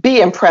this,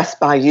 be impressed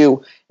by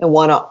you and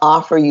want to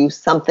offer you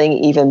something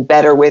even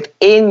better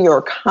within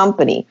your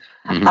company.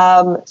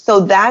 So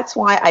that's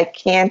why I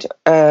can't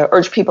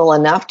urge people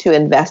enough to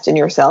invest in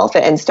yourself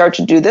and start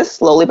to do this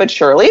slowly but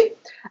surely.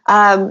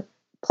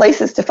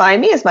 Places to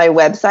find me is my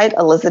website,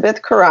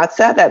 Elizabeth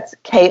Corazza. That's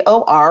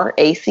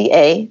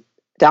KORACA.com.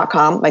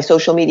 My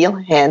social media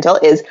handle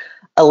is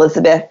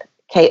Elizabeth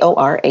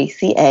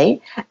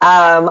KORACA.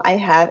 I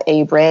have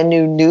a brand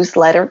new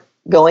newsletter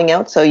going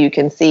out, so you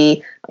can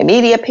see my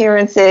media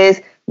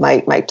appearances,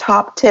 my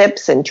top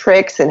tips and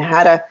tricks, and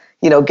how to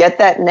get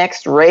that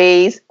next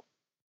raise,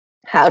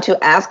 how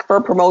to ask for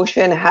a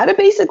promotion, how to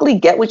basically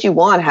get what you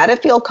want, how to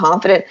feel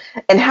confident,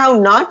 and how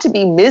not to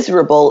be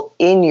miserable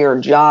in your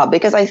job,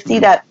 because I see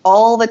that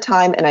all the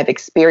time and I've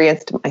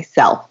experienced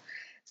myself.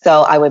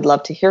 So I would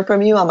love to hear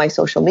from you on my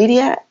social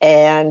media.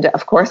 And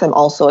of course, I'm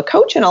also a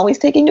coach and always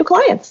taking new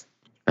clients.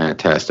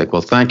 Fantastic.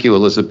 Well, thank you,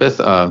 Elizabeth.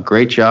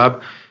 Great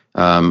job.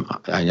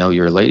 I know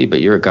you're a lady,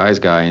 but you're a guy's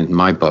guy in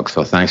my book.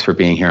 So thanks for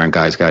being here on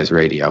Guys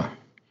Radio.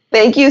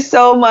 Thank you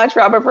so much,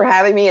 Robert, for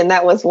having me. And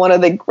that was one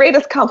of the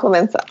greatest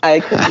compliments I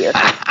could hear.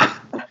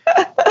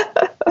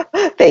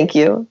 Thank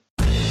you.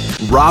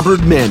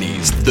 Robert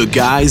Manny's The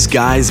Guy's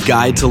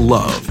Guide to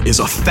Love is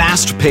a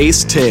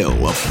fast-paced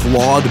tale of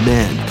flawed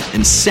men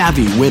and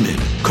savvy women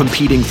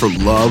competing for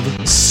love,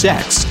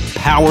 sex,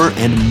 power,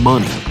 and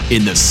money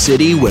in the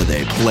city where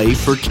they play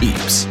for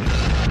keeps.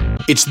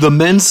 It's the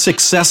men's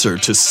successor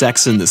to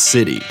Sex and the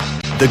City.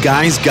 The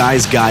Guy's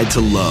Guide to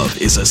Love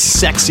is a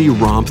sexy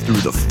romp through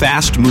the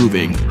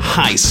fast-moving,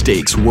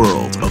 high-stakes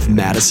world of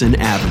Madison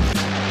Avenue.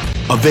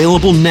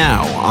 Available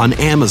now on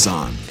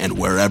Amazon and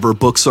wherever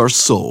books are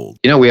sold.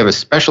 You know, we have a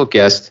special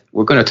guest.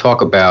 We're going to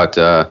talk about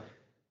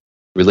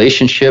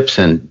relationships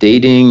and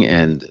dating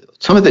and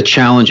some of the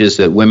challenges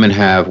that women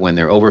have when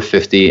they're over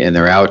 50 and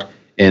they're out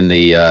in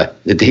the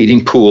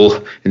dating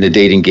pool, in the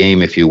dating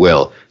game, if you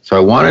will. So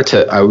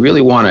I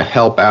really want to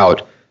help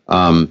out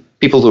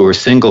people who are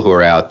single who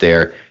are out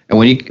there. And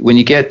when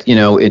you get,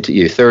 into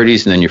your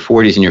 30s and then your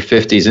 40s and your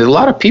 50s, there's a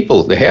lot of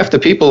people, half the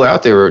people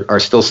out there are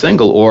still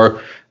single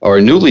or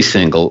newly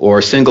single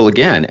or single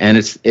again. And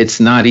it's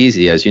not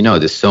easy. As you know,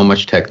 there's so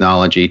much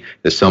technology,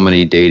 there's so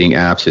many dating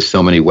apps, there's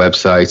so many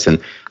websites.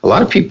 And a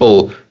lot of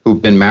people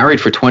who've been married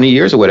for 20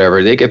 years or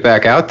whatever, they get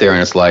back out there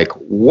and it's like,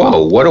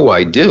 whoa, what do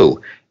I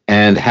do?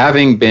 And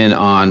having been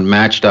on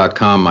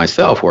Match.com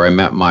myself, where I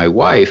met my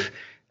wife,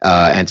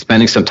 and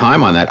spending some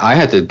time on that, I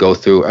had to go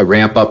through a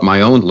ramp up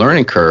my own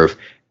learning curve.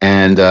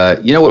 And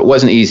it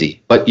wasn't easy.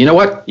 But you know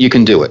what? You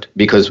can do it,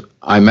 because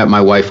I met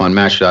my wife on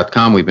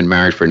Match.com. We've been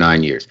married for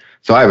 9 years.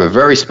 So I have a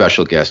very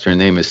special guest. Her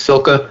name is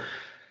Silke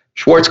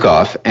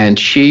Schwarzkopf, and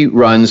she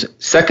runs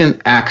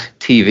Second Act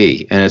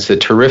TV. And it's a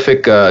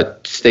terrific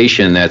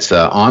station that's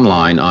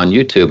online on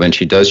YouTube. And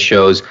she does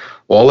shows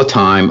all the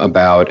time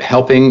about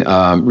helping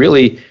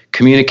really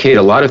communicate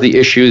a lot of the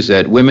issues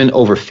that women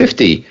over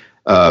 50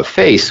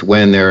 face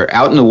when they're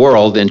out in the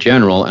world in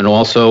general and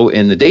also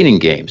in the dating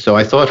game. So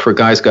I thought for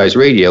Guys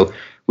Radio,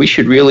 we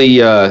should really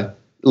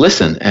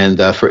listen. And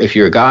if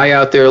you're a guy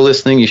out there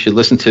listening, you should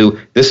listen to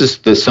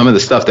some of the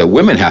stuff that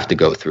women have to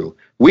go through.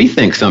 We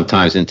think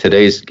sometimes in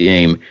today's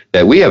game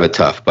that we have it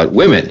tough, but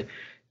women,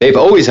 they've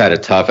always had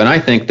it tough, and I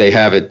think they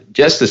have it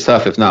just as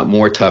tough, if not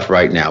more tough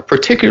right now,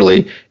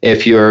 particularly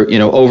if you're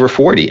over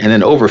 40 and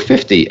then over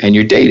 50 and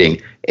you're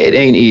dating. It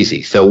ain't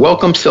easy. So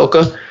welcome,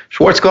 Silke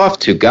Schwarzkopf,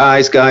 to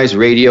Guys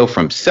Radio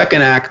from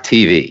Second Act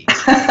TV.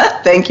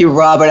 Thank you,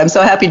 Robert. I'm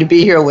so happy to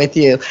be here with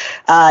you.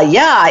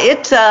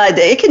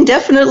 It can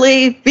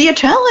definitely be a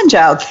challenge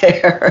out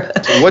there.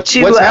 So what's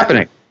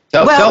happening?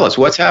 Tell us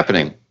what's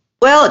happening.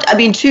 Well, I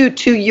mean,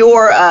 to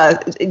your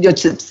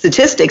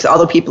statistics, all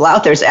the people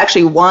out there, it's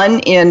actually 1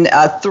 in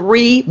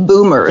 3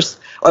 boomers,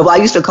 or I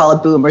used to call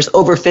it boomers,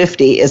 over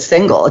 50 is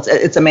single.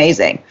 It's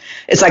amazing.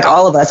 It's like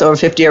all of us over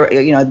 50 are,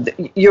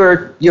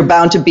 you're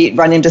bound to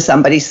run into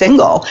somebody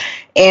single.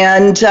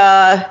 And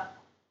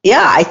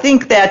I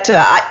think that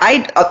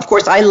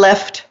I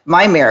left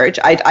my marriage.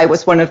 I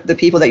was one of the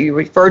people that you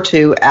refer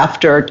to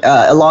after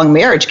a long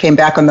marriage came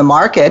back on the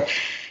market.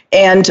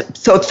 And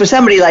so for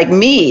somebody like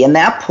me in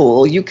that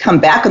pool, you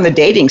come back on the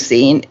dating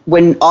scene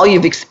when all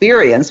you've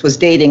experienced was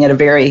dating at a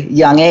very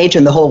young age,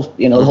 and the whole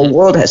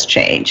world has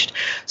changed.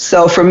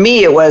 So for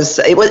me, it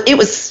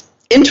was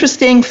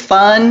interesting,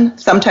 fun,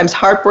 sometimes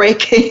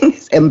heartbreaking,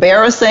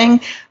 embarrassing,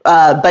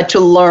 but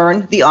to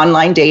learn the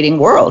online dating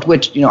world,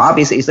 which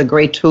obviously is a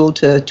great tool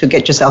to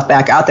get yourself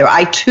back out there.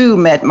 I too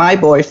met my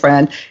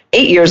boyfriend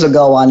 8 years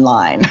ago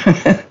online,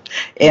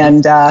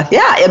 and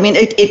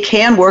it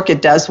can work.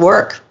 It does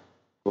work.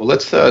 Well,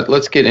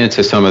 let's get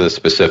into some of the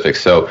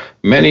specifics. So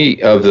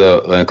many of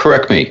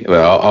correct me.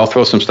 Well, I'll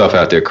throw some stuff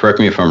out there. Correct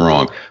me if I'm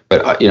wrong.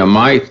 But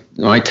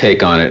my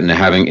take on it, and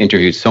having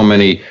interviewed so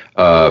many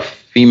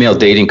female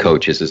dating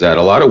coaches, is that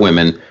a lot of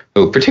women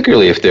who,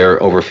 particularly if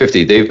they're over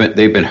 50,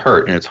 they've been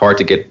hurt, and it's hard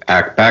to get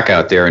back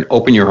out there and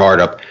open your heart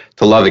up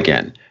to love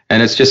again.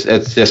 And it's just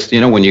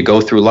when you go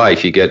through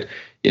life, you get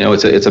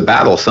it's a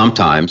battle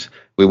sometimes.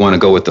 We want to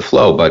go with the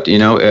flow, but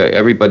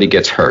everybody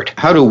gets hurt.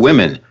 How do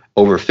women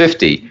over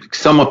 50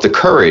 sum up the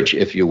courage,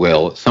 if you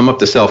will, sum up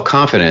the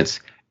self-confidence,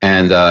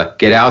 and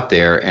get out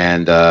there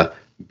and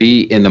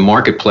be in the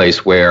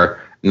marketplace where,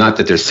 not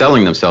that they're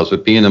selling themselves,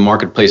 but be in the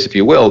marketplace, if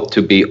you will,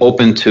 to be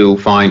open to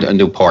find a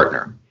new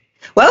partner?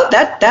 Well,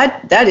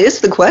 that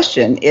is the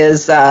question.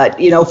 Is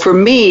for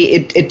me,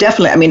 it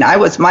definitely. I mean,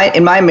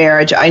 in my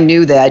marriage, I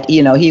knew that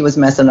he was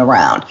messing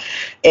around,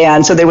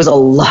 and so there was a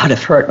lot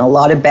of hurt and a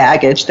lot of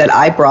baggage that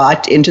I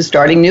brought into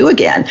starting new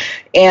again,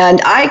 and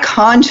I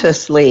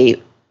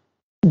consciously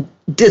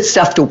did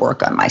stuff to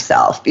work on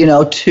myself,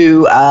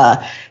 to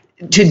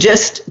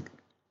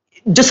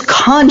just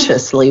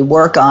consciously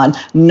work on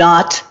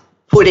not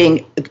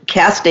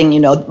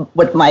casting,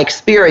 what my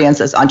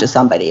experiences onto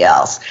somebody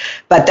else.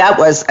 But that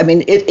was,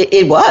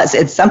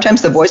 it's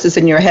sometimes the voices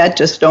in your head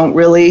just don't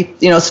really,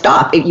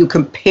 stop. You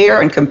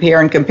compare and compare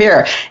and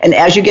compare. And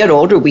as you get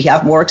older, we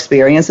have more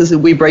experiences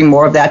and we bring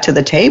more of that to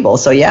the table.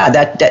 So yeah,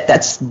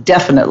 that's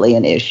definitely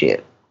an issue.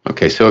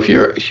 Okay, so if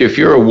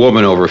you're a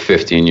woman over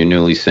 50 and you're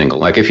newly single,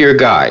 like if you're a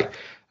guy,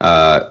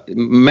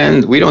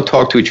 Men, we don't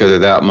talk to each other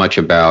that much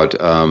about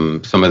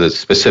some of the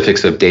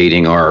specifics of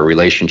dating or our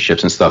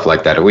relationships and stuff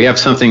like that. If we have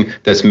something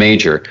that's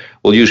major,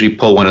 we'll usually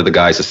pull one of the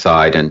guys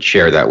aside and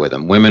share that with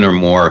them. Women are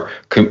more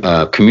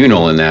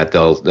communal in that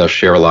they'll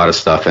share a lot of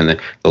stuff, and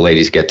the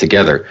ladies get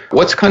together.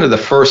 What's kind of the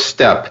first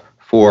step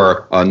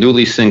for a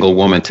newly single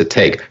woman to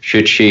take?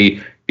 Should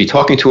she be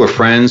talking to her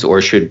friends,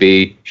 or should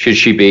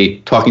she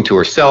be talking to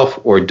herself,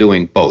 or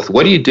doing both?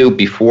 What do you do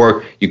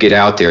before you get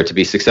out there to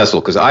be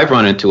successful? Because I've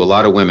run into a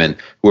lot of women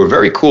who are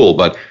very cool,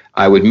 but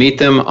I would meet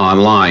them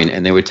online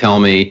and they would tell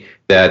me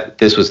that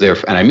this was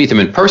and I meet them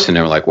in person,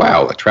 they were like,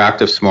 wow,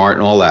 attractive, smart,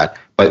 and all that,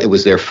 but it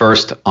was their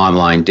first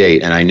online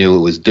date, and I knew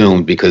it was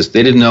doomed because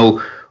they didn't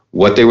know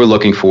what they were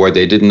looking for.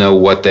 They didn't know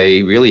what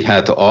they really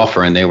had to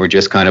offer, and they were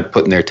just kind of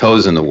putting their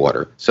toes in the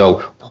water. So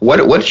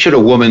what should a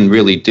woman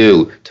really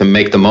do to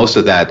make the most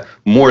of that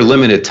more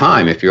limited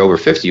time? If you're over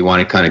 50, you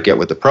want to kind of get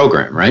with the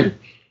program, right?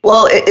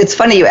 Well, it's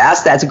funny you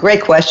asked that. It's a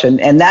great question.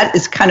 And that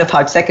is kind of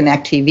how Second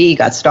Act TV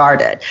got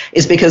started,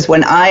 is because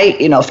when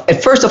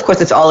at first, of course,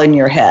 it's all in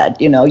your head.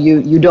 You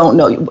don't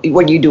know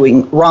what you're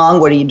doing wrong,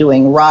 what are you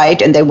doing right.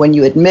 And then when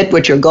you admit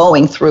what you're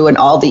going through and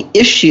all the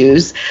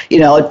issues,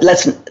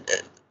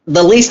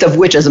 the least of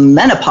which is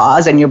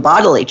menopause and your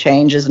bodily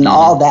changes and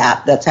all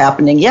that's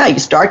happening. Yeah, you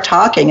start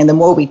talking, and the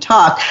more we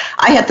talk,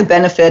 I had the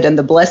benefit and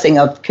the blessing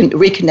of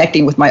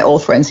reconnecting with my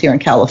old friends here in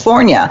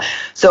California.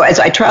 So as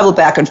I traveled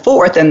back and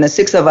forth, and the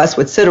six of us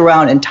would sit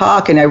around and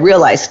talk, and I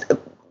realized,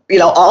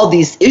 all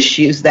these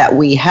issues that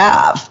we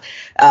have,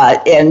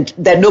 and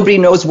that nobody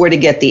knows where to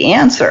get the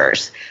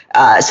answers.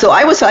 So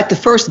I was like the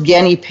first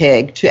guinea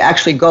pig to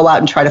actually go out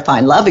and try to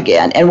find love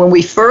again. And when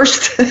we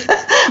first,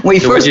 what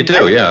did you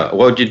do? Yeah,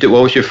 what did you do?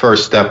 What was your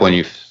first step when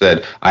you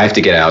said, "I have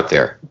to get out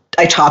there"?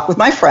 I talked with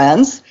my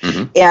friends,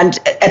 and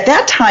at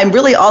that time,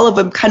 really all of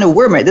them kind of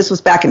were married. This was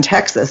back in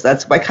Texas.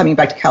 That's why coming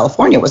back to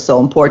California was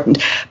so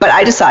important. But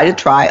I decided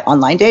to try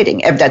online dating.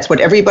 That's what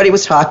everybody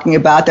was talking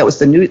about. That was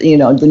the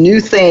new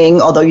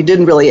thing. Although you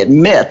didn't really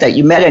admit that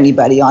you met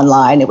anybody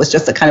online, it was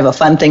just a kind of a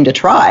fun thing to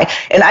try.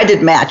 And I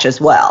did Match as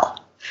well.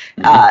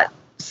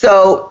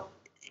 So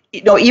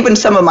even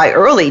some of my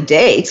early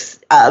dates,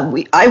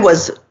 I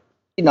was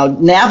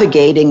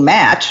navigating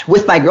Match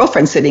with my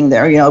girlfriend sitting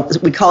there.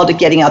 We called it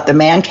getting out the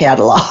man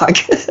catalog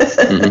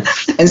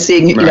and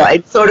seeing,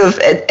 it sort of,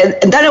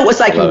 and then it was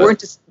like you weren't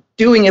just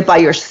doing it by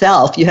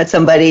yourself. You had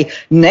somebody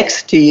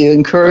next to you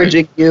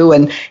encouraging you,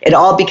 and it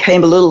all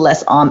became a little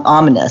less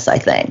ominous, I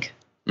think.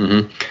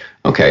 Mm-hmm.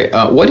 Okay.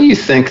 What do you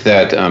think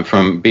that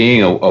from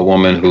being a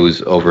woman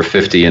who's over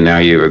 50 and now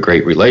you have a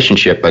great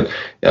relationship, but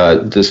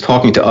just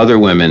talking to other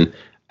women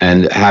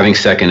and having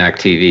Second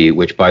Act TV,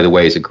 which, by the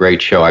way, is a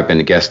great show. I've been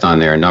a guest on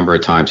there a number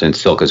of times, and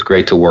Silk is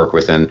great to work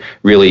with and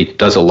really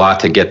does a lot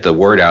to get the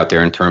word out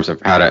there in terms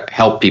of how to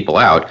help people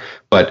out.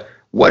 But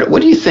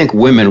what do you think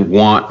women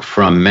want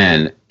from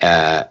men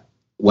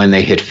when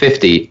they hit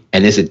 50,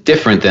 and is it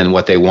different than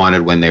what they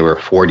wanted when they were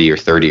 40 or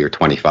 30 or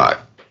 25?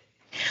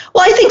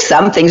 Well, I think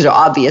some things are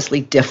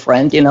obviously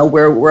different.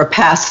 We're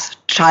past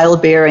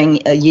childbearing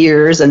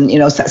years and,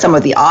 some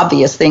of the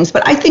obvious things.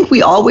 But I think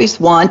we always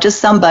want just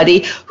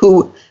somebody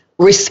who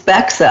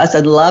respects us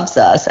and loves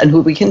us and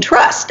who we can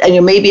trust.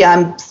 And maybe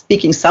I'm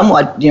speaking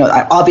somewhat,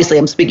 obviously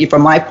I'm speaking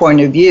from my point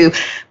of view,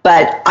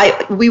 but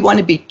we want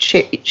to be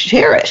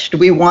cherished.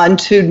 We want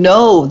to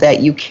know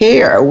that you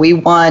care. We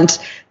want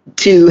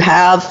to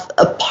have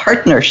a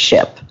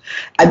partnership.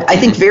 I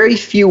think very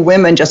few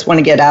women just want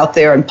to get out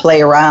there and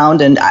play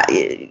around, and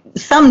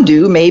some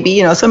do,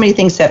 maybe, so many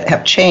things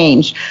have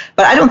changed.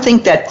 But I don't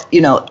think that,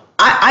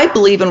 I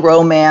believe in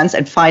romance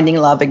and finding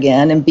love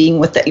again and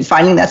being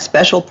finding that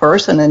special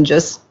person and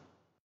just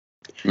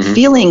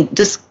feeling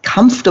just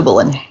comfortable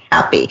and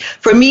happy.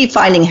 For me,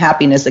 finding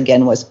happiness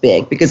again was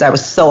big because I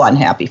was so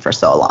unhappy for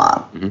so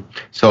long.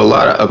 So a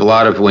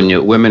lot of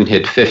when women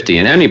hit 50,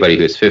 and anybody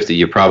who's 50,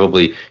 you're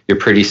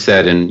pretty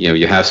set, and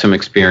you have some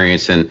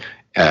experience in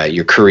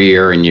your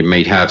career, and you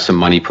may have some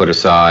money put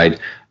aside.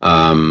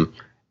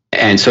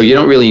 And so you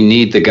don't really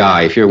need the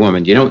guy. If you're a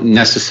woman, you don't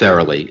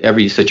necessarily,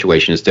 every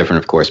situation is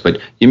different, of course,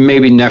 but you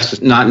maybe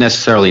not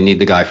necessarily need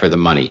the guy for the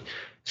money.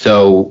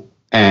 So,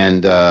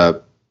 and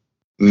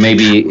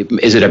maybe,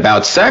 is it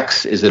about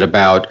sex? Is it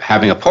about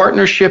having a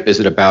partnership? Is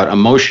it about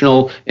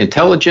emotional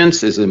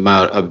intelligence? Is it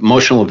about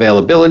emotional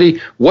availability?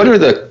 What are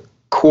the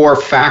core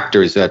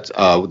factors that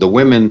the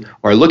women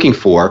are looking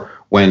for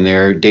when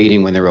they're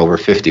dating, when they're over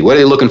 50? What are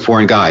they looking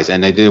for in guys?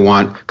 And they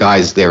want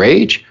guys their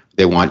age?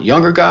 They want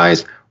younger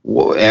guys?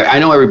 I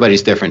know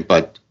everybody's different,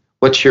 but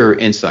what's your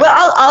insight?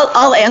 Well,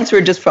 I'll answer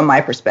just from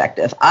my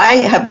perspective. I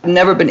have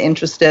never been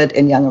interested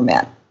in younger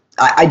men.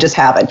 I just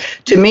haven't.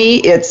 To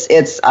me,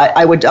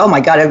 I would, oh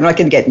my God, I'm not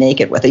going to get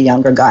naked with a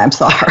younger guy. I'm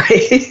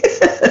sorry.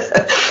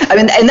 I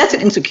mean, and that's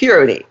an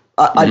insecurity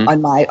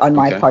on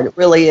my part. It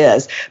really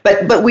is.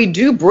 But we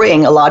do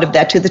bring a lot of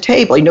that to the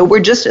table.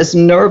 We're just as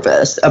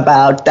nervous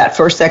about that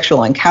first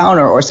sexual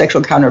encounter or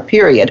sexual encounter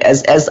period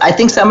as I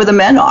think some of the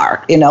men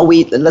are.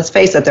 Let's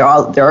face it, there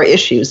are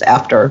issues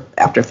after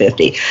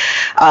 50.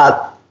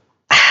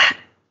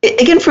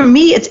 again, for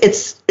me,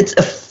 it's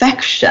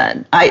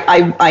affection.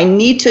 I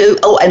need to,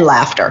 and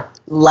laughter.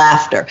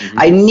 Mm-hmm.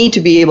 I need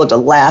to be able to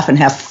laugh and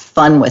have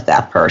fun with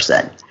that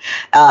person.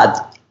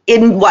 While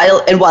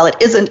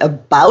it isn't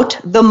about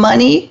the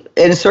money,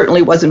 and it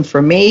certainly wasn't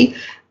for me,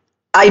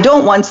 I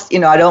don't want,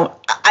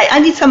 I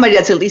need somebody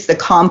that's at least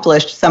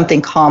accomplished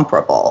something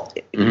comparable,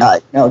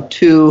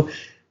 to,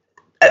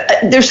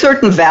 there's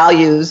certain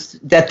values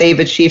that they've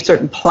achieved,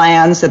 certain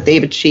plans that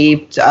they've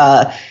achieved.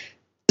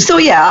 So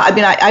yeah, I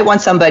mean, I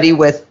want somebody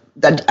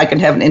that I can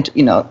have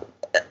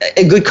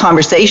a good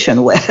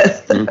conversation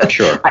with.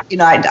 Sure.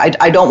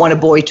 I don't want a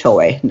boy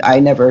toy. I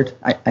never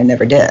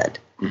did.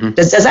 Mm-hmm.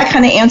 Does that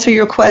kind of answer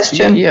your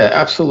question? Yeah,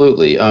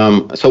 absolutely.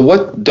 So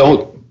what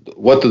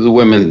do the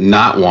women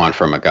not want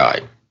from a guy?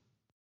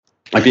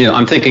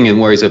 I'm thinking in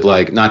ways of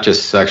like, not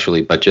just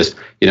sexually, but just,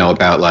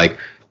 about like,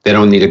 they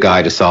don't need a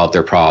guy to solve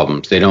their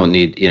problems. They don't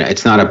need,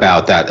 it's not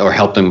about that or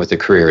help them with a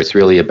career. It's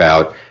really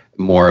about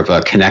more of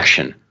a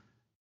connection.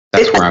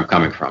 That's where I'm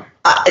coming from.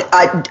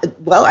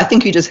 I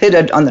think you just hit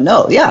it on the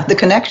nose. Yeah, the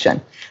connection,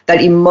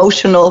 that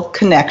emotional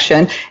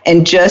connection,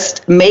 and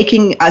just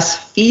making us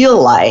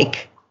feel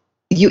like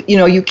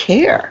you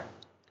care.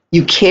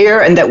 You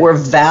care, and that we're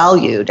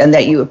valued, and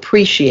that you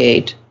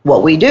appreciate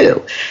what we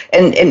do.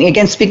 And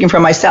again, speaking for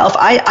myself,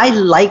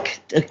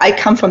 I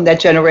come from that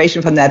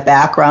generation, from that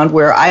background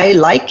where I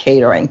like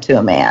catering to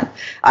a man.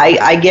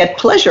 I get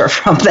pleasure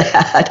from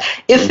that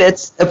if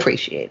it's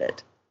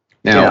appreciated.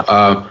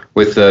 Now,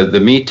 with the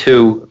Me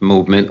Too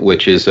movement,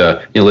 which is,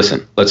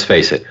 listen, let's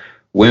face it,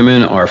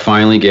 women are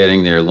finally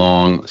getting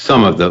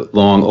some of the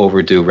long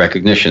overdue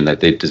recognition that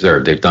they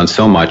deserve. They've done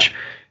so much.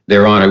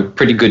 They're on a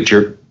pretty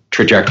good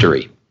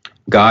trajectory.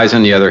 Guys,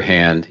 on the other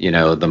hand,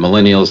 the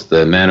millennials,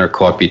 the men are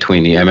caught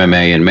between the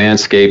MMA and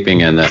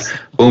manscaping, and the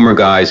boomer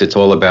guys, it's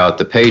all about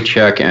the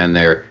paycheck and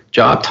their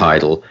job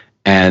title,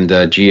 and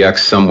GX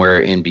somewhere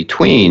in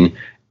between.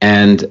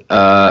 And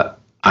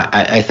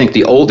I think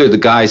the older the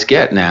guys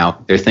get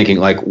now, they're thinking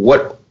like,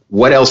 what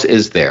else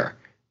is there?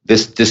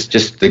 This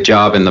just the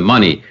job and the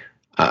money.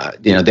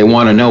 They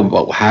want to know,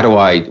 well,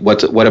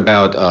 what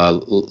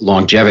about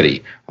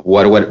longevity?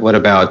 What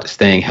about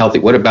staying healthy?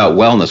 What about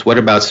wellness? What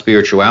about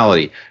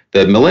spirituality?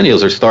 The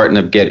millennials are starting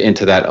to get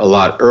into that a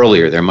lot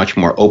earlier. They're much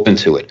more open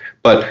to it.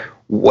 But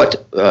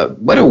what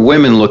are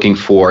women looking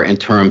for in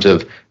terms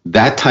of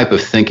that type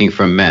of thinking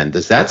from men?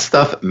 Does that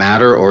stuff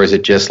matter, or is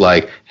it just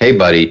like, hey,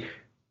 buddy,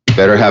 you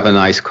better have a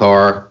nice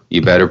car,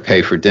 you better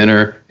pay for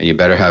dinner, and you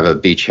better have a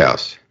beach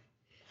house?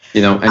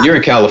 And you're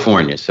in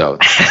California, so.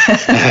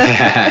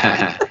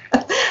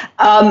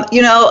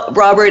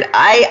 Robert,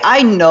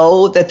 I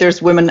know that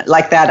there's women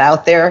like that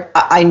out there.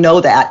 I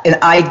know that, and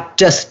I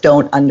just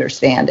don't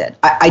understand it.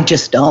 I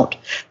just don't.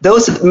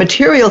 Those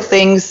material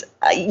things,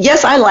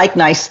 yes, I like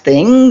nice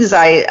things.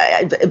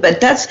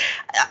 But that's,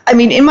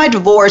 in my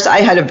divorce, I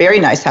had a very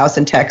nice house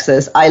in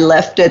Texas. I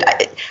left it.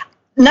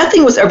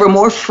 Nothing was ever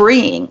more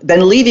freeing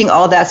than leaving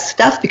all that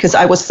stuff because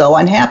I was so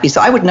unhappy.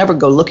 So I would never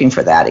go looking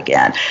for that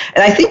again.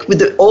 And I think with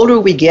the older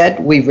we get,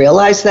 we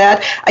realize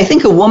that. I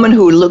think a woman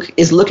who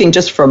is looking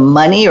just for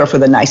money or for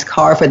the nice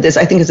car, for this,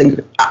 I think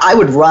I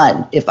would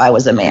run if I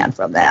was a man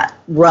from that.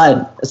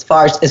 Run as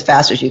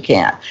fast as you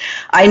can.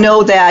 I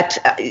know that,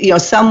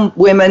 some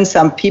women,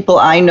 some people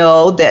I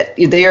know that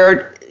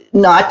they're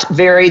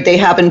they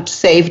haven't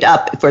saved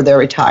up for their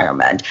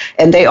retirement,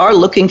 and they are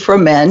looking for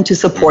men to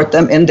support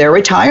them in their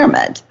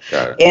retirement.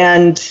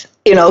 And,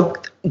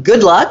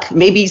 good luck.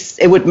 Maybe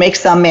it would make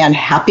some man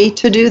happy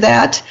to do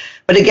that.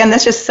 But again,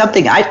 that's just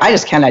something I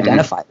just can't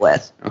identify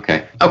with.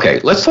 Okay.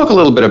 Let's talk a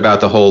little bit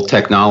about the whole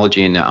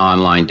technology and the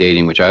online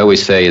dating, which I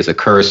always say is a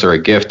curse or a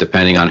gift,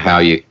 depending on how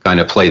you kind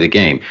of play the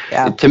game.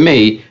 Yeah. To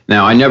me,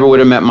 now, I never would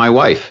have met my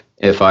wife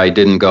if I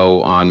didn't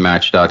go on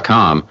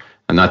Match.com.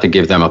 And not to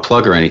give them a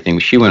plug or anything,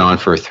 she went on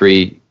for a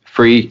free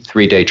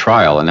 3-day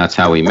trial, and that's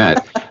how we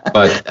met.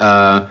 But,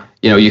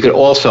 you could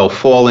also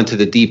fall into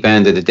the deep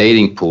end of the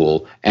dating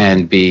pool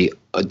and be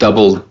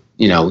double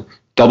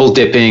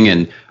dipping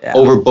and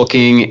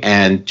overbooking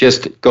and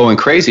just going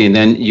crazy. And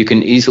then you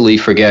can easily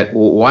forget,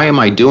 well, why am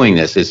I doing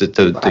this? Is it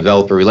to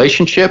develop a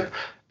relationship,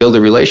 build a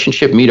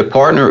relationship, meet a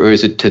partner, or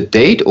is it to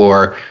date,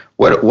 or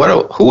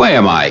who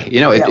am I?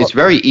 It's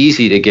very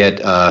easy to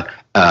get caught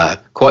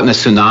in a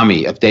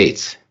tsunami of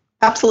dates.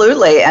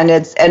 Absolutely,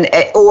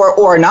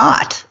 or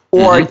not,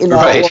 or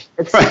right.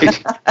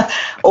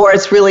 or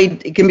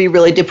it can be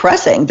really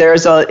depressing.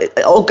 There's a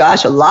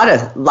lot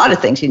of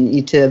things you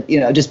need to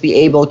just be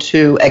able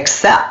to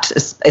accept,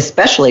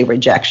 especially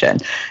rejection.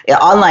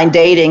 Online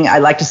dating, I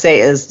like to say,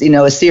 is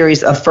a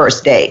series of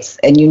first dates,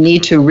 and you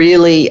need to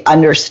really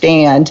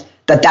understand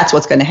that that's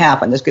what's going to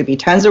happen. There's going to be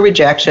tons of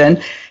rejection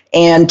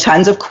and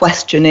tons of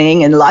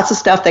questioning and lots of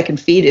stuff that can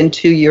feed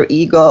into your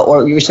ego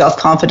or your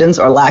self-confidence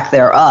or lack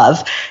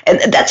thereof. And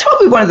that's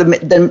probably one of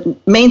the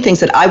main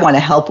things that I want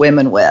to help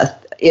women with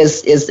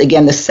is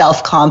again, the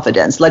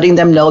self-confidence, letting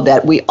them know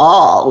that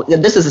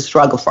this is a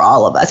struggle for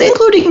all of us,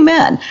 including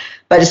men,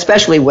 but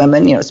especially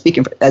women,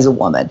 speaking as a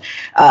woman,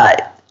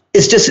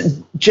 it's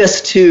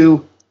just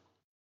to,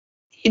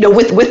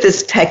 with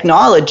this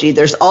technology,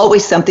 there's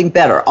always something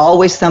better,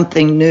 always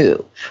something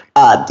new.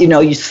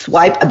 You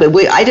swipe, but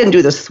I didn't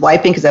do the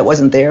swiping because that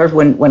wasn't there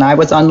when I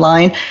was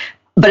online.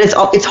 But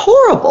it's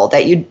horrible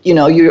that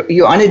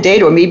you're on a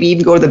date, or maybe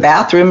even go to the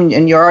bathroom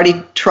and you're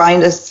already trying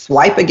to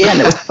swipe again.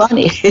 It was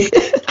funny.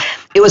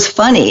 It was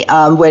funny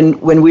when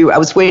I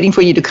was waiting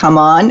for you to come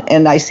on,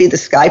 and I see the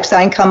Skype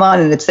sign come on,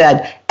 and it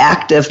said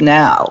active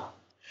now.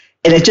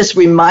 And it just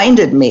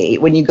reminded me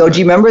when you go, do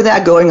you remember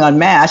that going on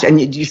MASH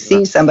and you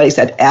see somebody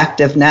said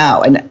active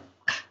now? And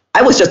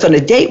I was just on a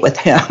date with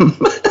him.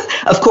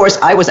 Of course,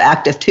 I was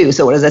active too.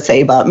 So what does that say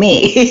about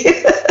me?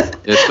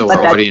 Just so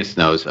our audience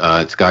knows,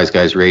 it's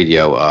Guys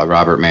Radio,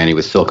 Robert Manny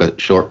with Silke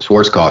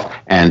Schwarzkopf,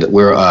 and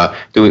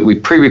we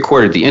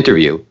pre-recorded the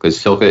interview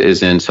because Silke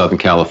is in Southern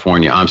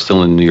California. I'm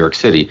still in New York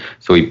City,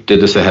 so we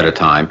did this ahead of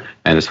time,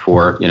 and it's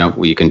for,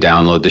 you can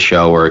download the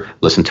show or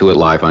listen to it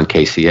live on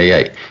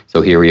KCAA.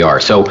 So here we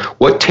are. So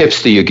what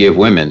tips do you give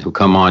women who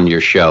come on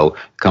your show,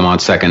 come on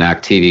Second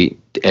Act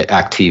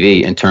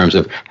TV in terms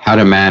of how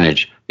to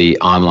manage the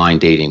online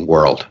dating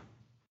world?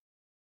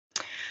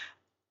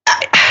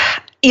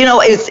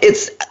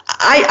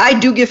 I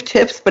do give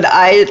tips, but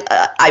I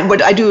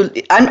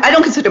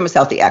don't consider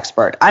myself the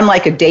expert. I'm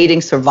like a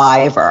dating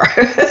survivor.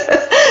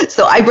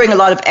 So I bring a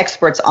lot of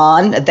experts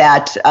on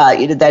that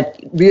that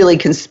really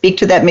can speak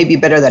to that maybe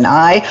better than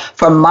I.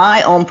 From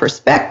my own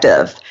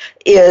perspective,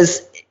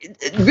 is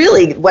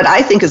really what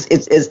I think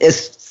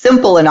is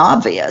simple and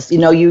obvious.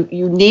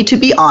 You need to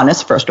be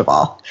honest, first of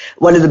all.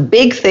 One of the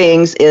big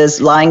things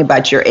is lying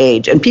about your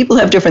age, and people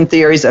have different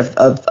theories of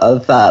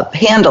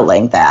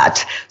handling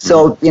that.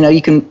 So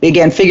you can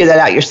again figure that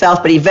out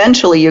yourself. But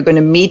eventually, you're going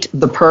to meet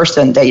the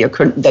person that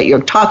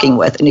you're talking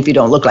with, and if you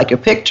don't look like your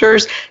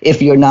pictures,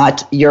 if you're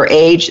not your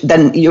age,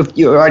 then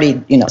you're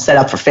already set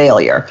up for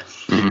failure.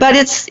 Mm-hmm. But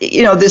it's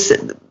this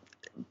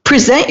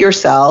present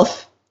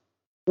yourself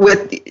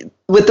with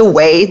the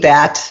way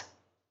that.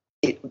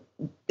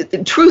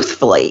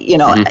 Truthfully,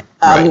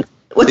 right.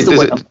 What's the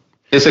word?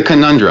 It's a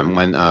conundrum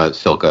when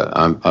Silke,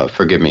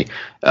 forgive me,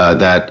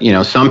 that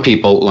some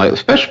people, like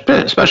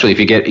especially if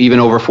you get even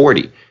over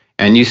 40,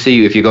 and you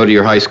see if you go to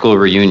your high school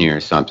reunion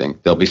or something,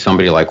 there'll be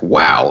somebody like,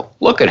 "Wow,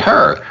 look at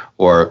her,"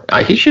 or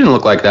 "He shouldn't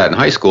look like that in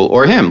high school,"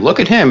 or "Him, look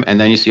at him,"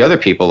 and then you see other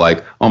people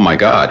like, "Oh my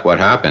God, what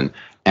happened?"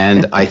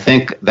 And I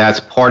think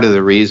that's part of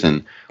the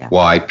reason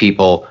why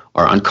people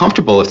are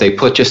uncomfortable if they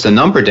put just a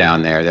number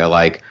down there. They're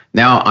like,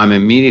 now I'm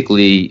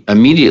immediately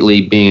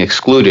being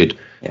excluded,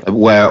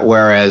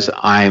 whereas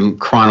I'm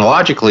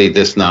chronologically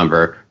this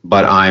number,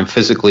 but I'm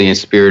physically and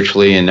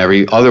spiritually and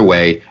every other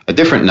way a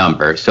different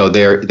number. So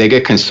they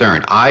get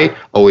concerned. I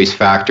always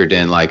factored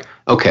in like,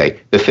 okay,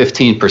 the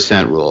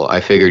 15% rule.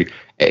 I figured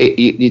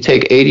you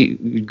take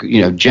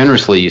 80,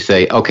 generously you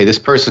say, okay, this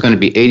person's going to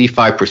be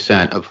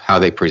 85% of how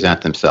they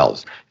present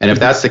themselves. And if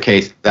that's the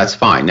case, that's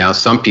fine. Now,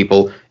 some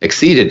people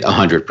exceeded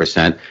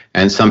 100%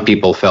 and some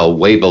people fell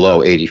way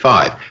below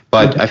 85.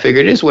 But I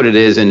figured it is what it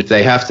is. And if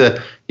they have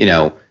to,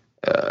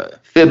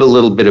 fib a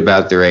little bit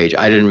about their age,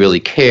 I didn't really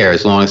care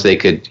as long as they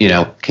could,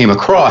 came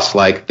across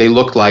like they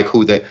looked like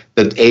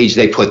the age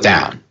they put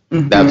down.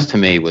 Mm-hmm. That was, to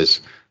me, was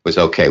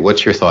okay.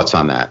 What's your thoughts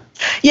on that?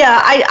 Yeah,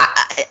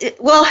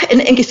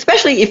 and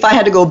especially if I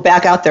had to go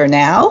back out there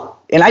now,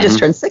 and I just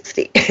turned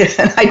 60,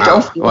 and I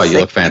don't feel Well, you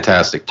look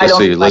fantastic. Just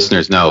so your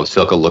listeners know,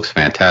 Silke looks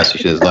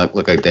fantastic. She doesn't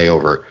look like a day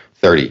over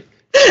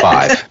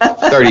 35.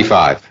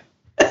 35.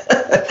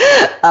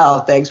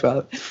 Oh, thanks,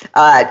 Rob.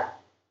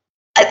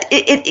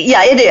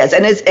 It is,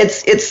 and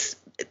it's.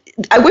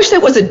 I wish there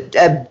was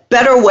a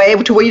better way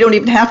to where you don't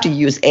even have to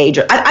use age.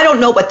 I don't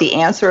know what the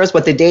answer is,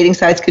 what the dating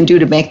sites can do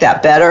to make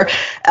that better.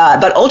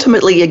 But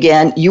ultimately,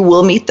 again, you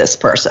will meet this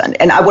person.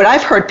 And what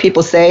I've heard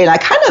people say, and I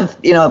kind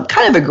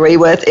of agree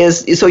with,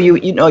 is so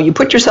you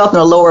put yourself in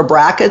a lower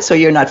bracket so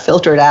you're not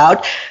filtered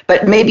out.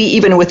 But maybe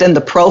even within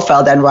the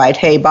profile, then write,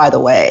 hey, by the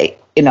way,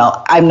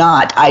 I'm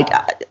not.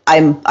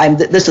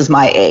 This is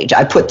my age.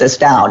 I put this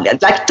down.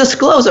 Like,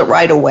 disclose it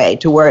right away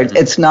to where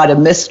it's not a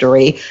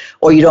mystery,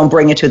 or you don't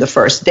bring it to the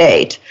first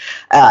date.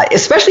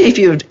 Especially if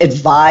you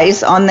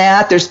advise on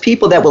that, there's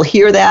people that will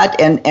hear that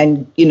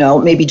and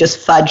maybe just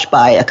fudge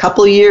by a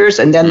couple of years,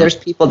 and then there's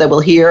people that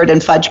will hear it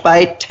and fudge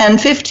by 10,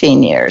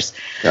 15 years.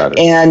 Got it.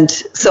 And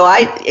so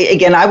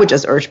I would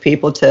just urge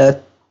people to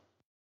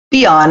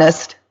be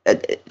honest.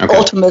 Okay.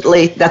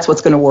 Ultimately, that's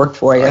what's going to work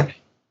for you.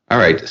 All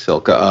right,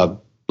 Silke.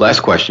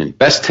 Last question.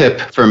 Best tip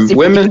for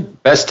women,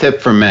 best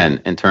tip for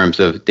men in terms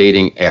of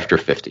dating after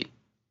 50?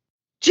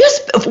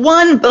 Just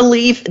one,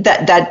 believe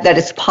that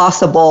it's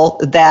possible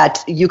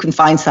that you can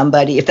find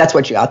somebody if that's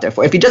what you're out there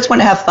for. If you just want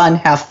to have fun,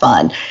 have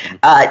fun.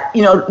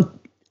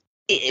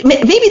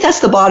 Maybe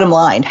that's the bottom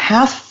line.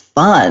 Have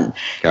fun.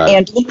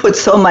 And don't put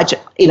so much,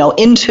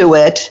 into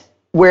it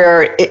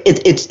where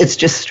it's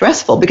just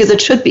stressful, because it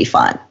should be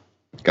fun.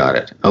 Got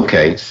it.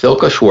 Okay.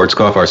 Silke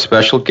Schwarzkopf, our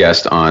special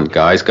guest on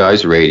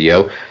Guys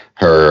Radio.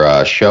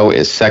 Her show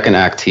is Second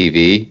Act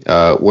TV.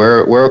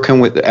 Where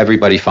can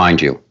everybody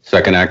find you?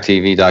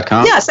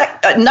 SecondActTV.com?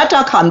 Yeah, not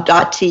 .com,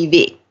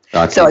 .tv.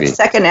 So it's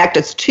Second Act.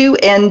 It's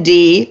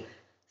 2ND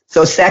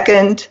So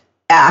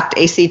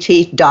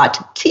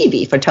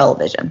secondactact.tv for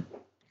television.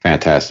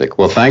 Fantastic.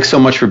 Well, thanks so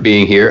much for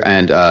being here.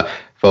 And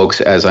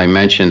folks, as I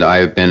mentioned,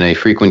 I've been a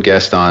frequent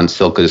guest on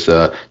Silka's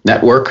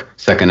network,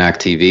 Second Act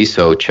TV.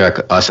 So check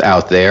us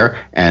out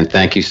there. And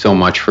thank you so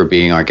much for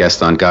being our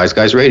guest on Guys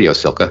Guys Radio,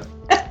 Silka.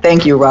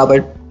 Thank you,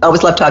 Robert.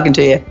 Always love talking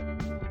to you.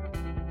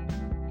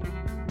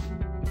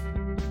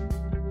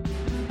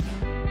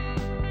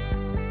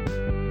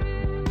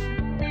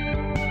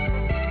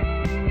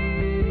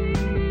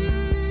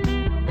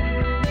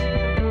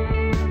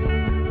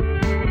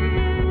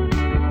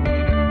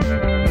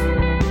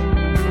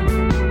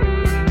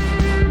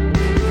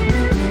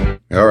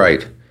 All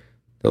right.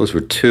 Those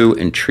were two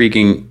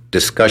intriguing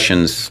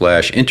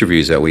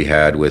discussions/interviews that we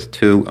had with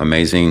two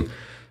amazing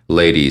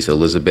ladies,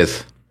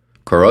 Elizabeth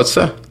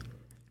Carrozza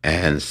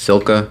and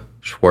Silka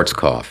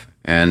Schwarzkopf.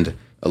 And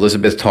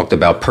Elizabeth talked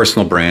about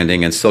personal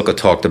branding, and Silka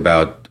talked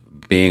about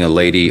being a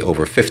lady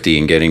over 50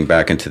 and getting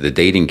back into the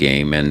dating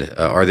game. And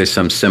are there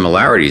some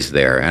similarities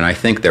there? And I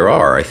think there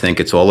are. I think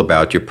it's all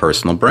about your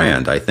personal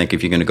brand. I think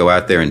if you're going to go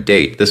out there and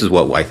date, this is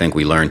what I think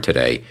we learned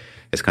today.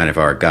 It's kind of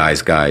our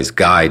guys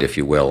guide, if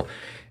you will,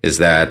 is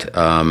that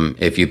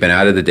if you've been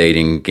out of the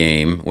dating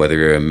game, whether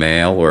you're a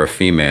male or a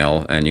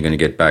female, and you're going to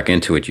get back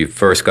into it, you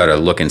first got to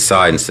look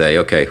inside and say,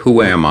 okay,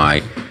 who am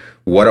I?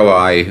 What do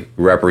I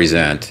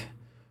represent?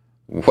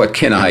 What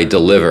can I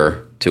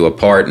deliver to a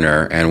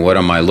partner? And what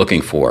am I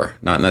looking for?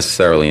 Not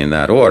necessarily in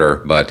that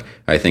order, but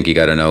I think you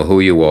got to know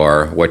who you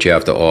are, what you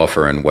have to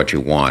offer, and what you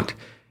want.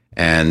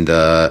 And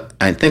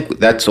I think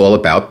that's all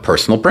about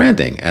personal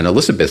branding. And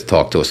Elizabeth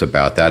talked to us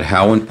about that,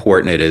 how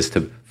important it is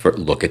to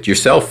look at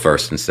yourself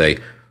first and say,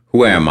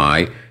 who am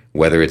I,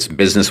 whether it's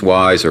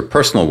business-wise or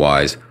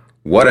personal-wise?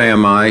 What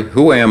am I?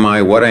 Who am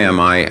I? What am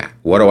I?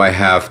 What do I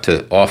have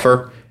to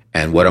offer?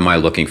 And what am I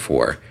looking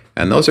for?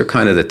 And those are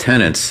kind of the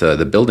tenets,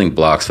 the building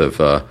blocks of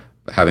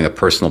having a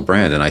personal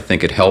brand. And I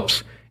think it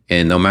helps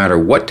in no matter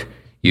what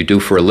you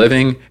do for a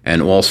living,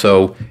 and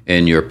also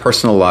in your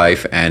personal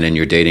life and in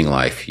your dating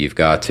life. You've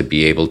got to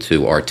be able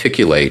to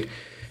articulate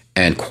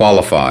and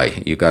qualify.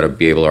 You've got to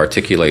be able to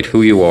articulate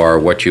who you are,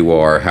 what you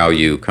are, how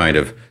you kind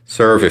of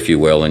serve, if you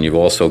will, and you've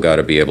also got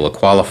to be able to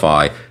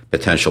qualify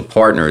potential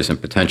partners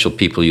and potential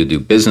people you do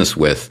business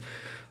with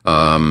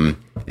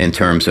in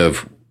terms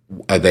of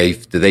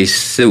do they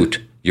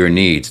suit your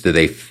needs? Do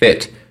they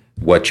fit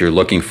what you're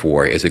looking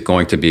for? Is it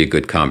going to be a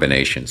good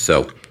combination?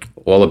 So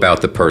all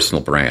about the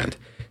personal brand.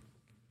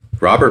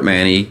 Robert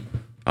Manni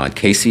on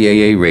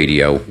KCAA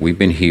Radio. We've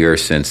been here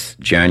since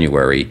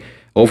January.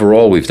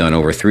 Overall, we've done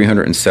over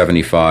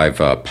 375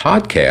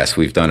 podcasts.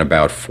 We've done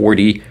about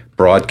 40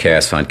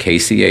 broadcasts on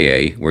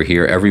KCAA. We're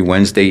here every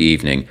Wednesday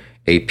evening,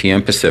 8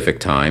 p.m. Pacific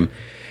time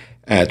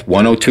at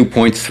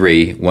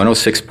 102.3,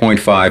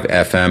 106.5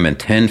 FM, and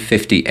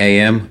 1050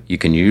 AM. You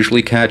can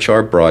usually catch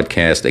our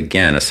broadcast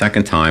again a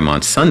second time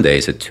on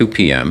Sundays at 2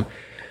 p.m.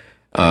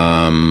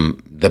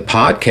 The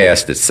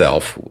podcast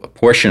itself, a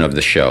portion of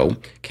the show,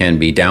 can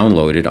be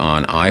downloaded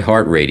on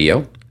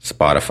iHeartRadio,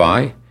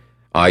 Spotify,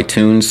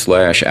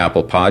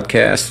 iTunes/Apple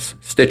Podcasts,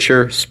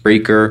 Stitcher,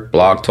 Spreaker,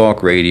 Blog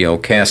Talk Radio,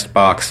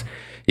 CastBox.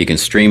 You can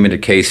stream it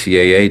at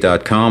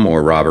kcaa.com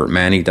or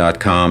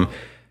robertmanni.com.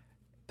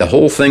 The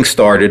whole thing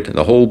started,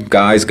 the whole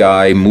Guys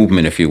Guy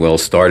movement, if you will,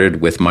 started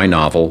with my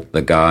novel,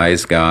 The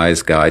Guys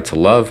Guide to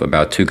Love,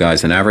 about two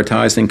guys in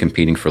advertising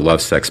competing for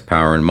love, sex,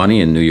 power, and money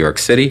in New York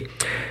City.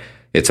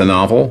 It's a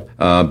novel,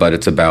 but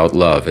it's about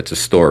love. It's a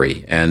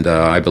story. And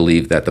I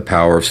believe that the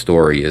power of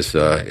story is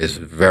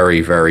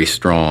very, very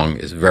strong,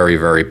 is very,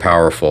 very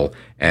powerful.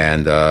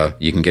 And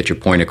you can get your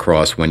point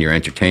across when you're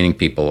entertaining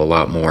people a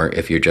lot more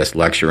if you're just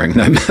lecturing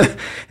them.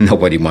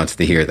 Nobody wants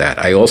to hear that.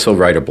 I also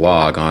write a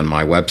blog on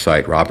my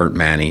website,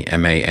 robertmanni,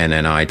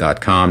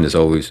 manni.com. There's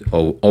always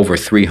over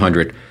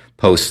 300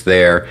 posts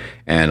there.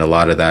 And a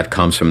lot of that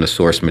comes from the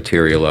source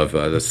material of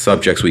the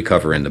subjects we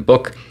cover in the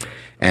book.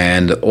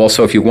 And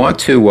also, if you want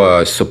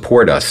to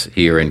support us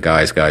here in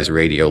Guys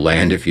Radio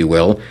land, if you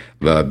will,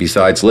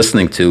 besides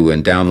listening to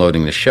and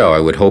downloading the show, I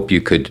would hope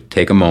you could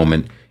take a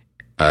moment,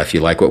 if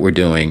you like what we're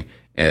doing,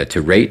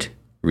 to rate,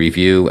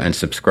 review, and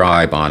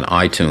subscribe on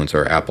iTunes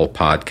or Apple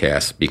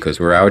Podcasts,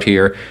 because we're out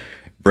here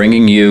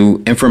bringing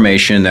you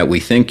information that we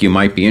think you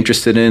might be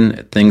interested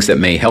in, things that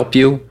may help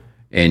you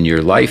in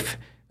your life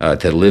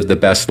to live the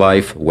best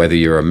life, whether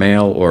you're a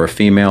male or a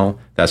female.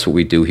 That's what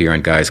we do here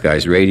on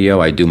Guys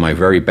Radio. I do my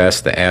very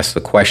best to ask the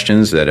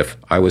questions that if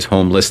I was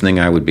home listening,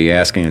 I would be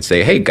asking and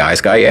say, hey,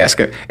 Guys Guy, ask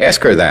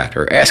her that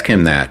or ask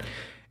him that.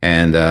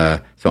 And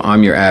so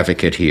I'm your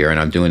advocate here, and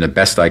I'm doing the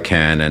best I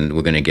can, and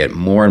we're going to get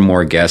more and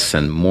more guests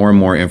and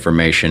more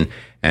information,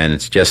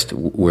 and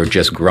we're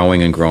just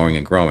growing and growing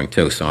and growing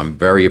too. So I'm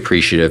very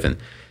appreciative and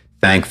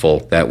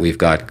thankful that we've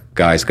got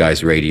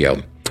Guys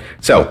Radio.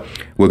 So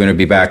we're going to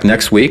be back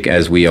next week,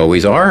 as we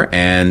always are.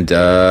 And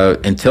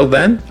until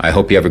then, I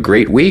hope you have a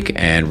great week.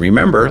 And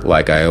remember,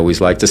 like I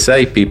always like to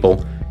say,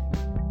 people,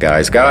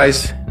 guys,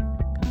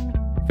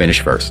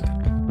 finish first.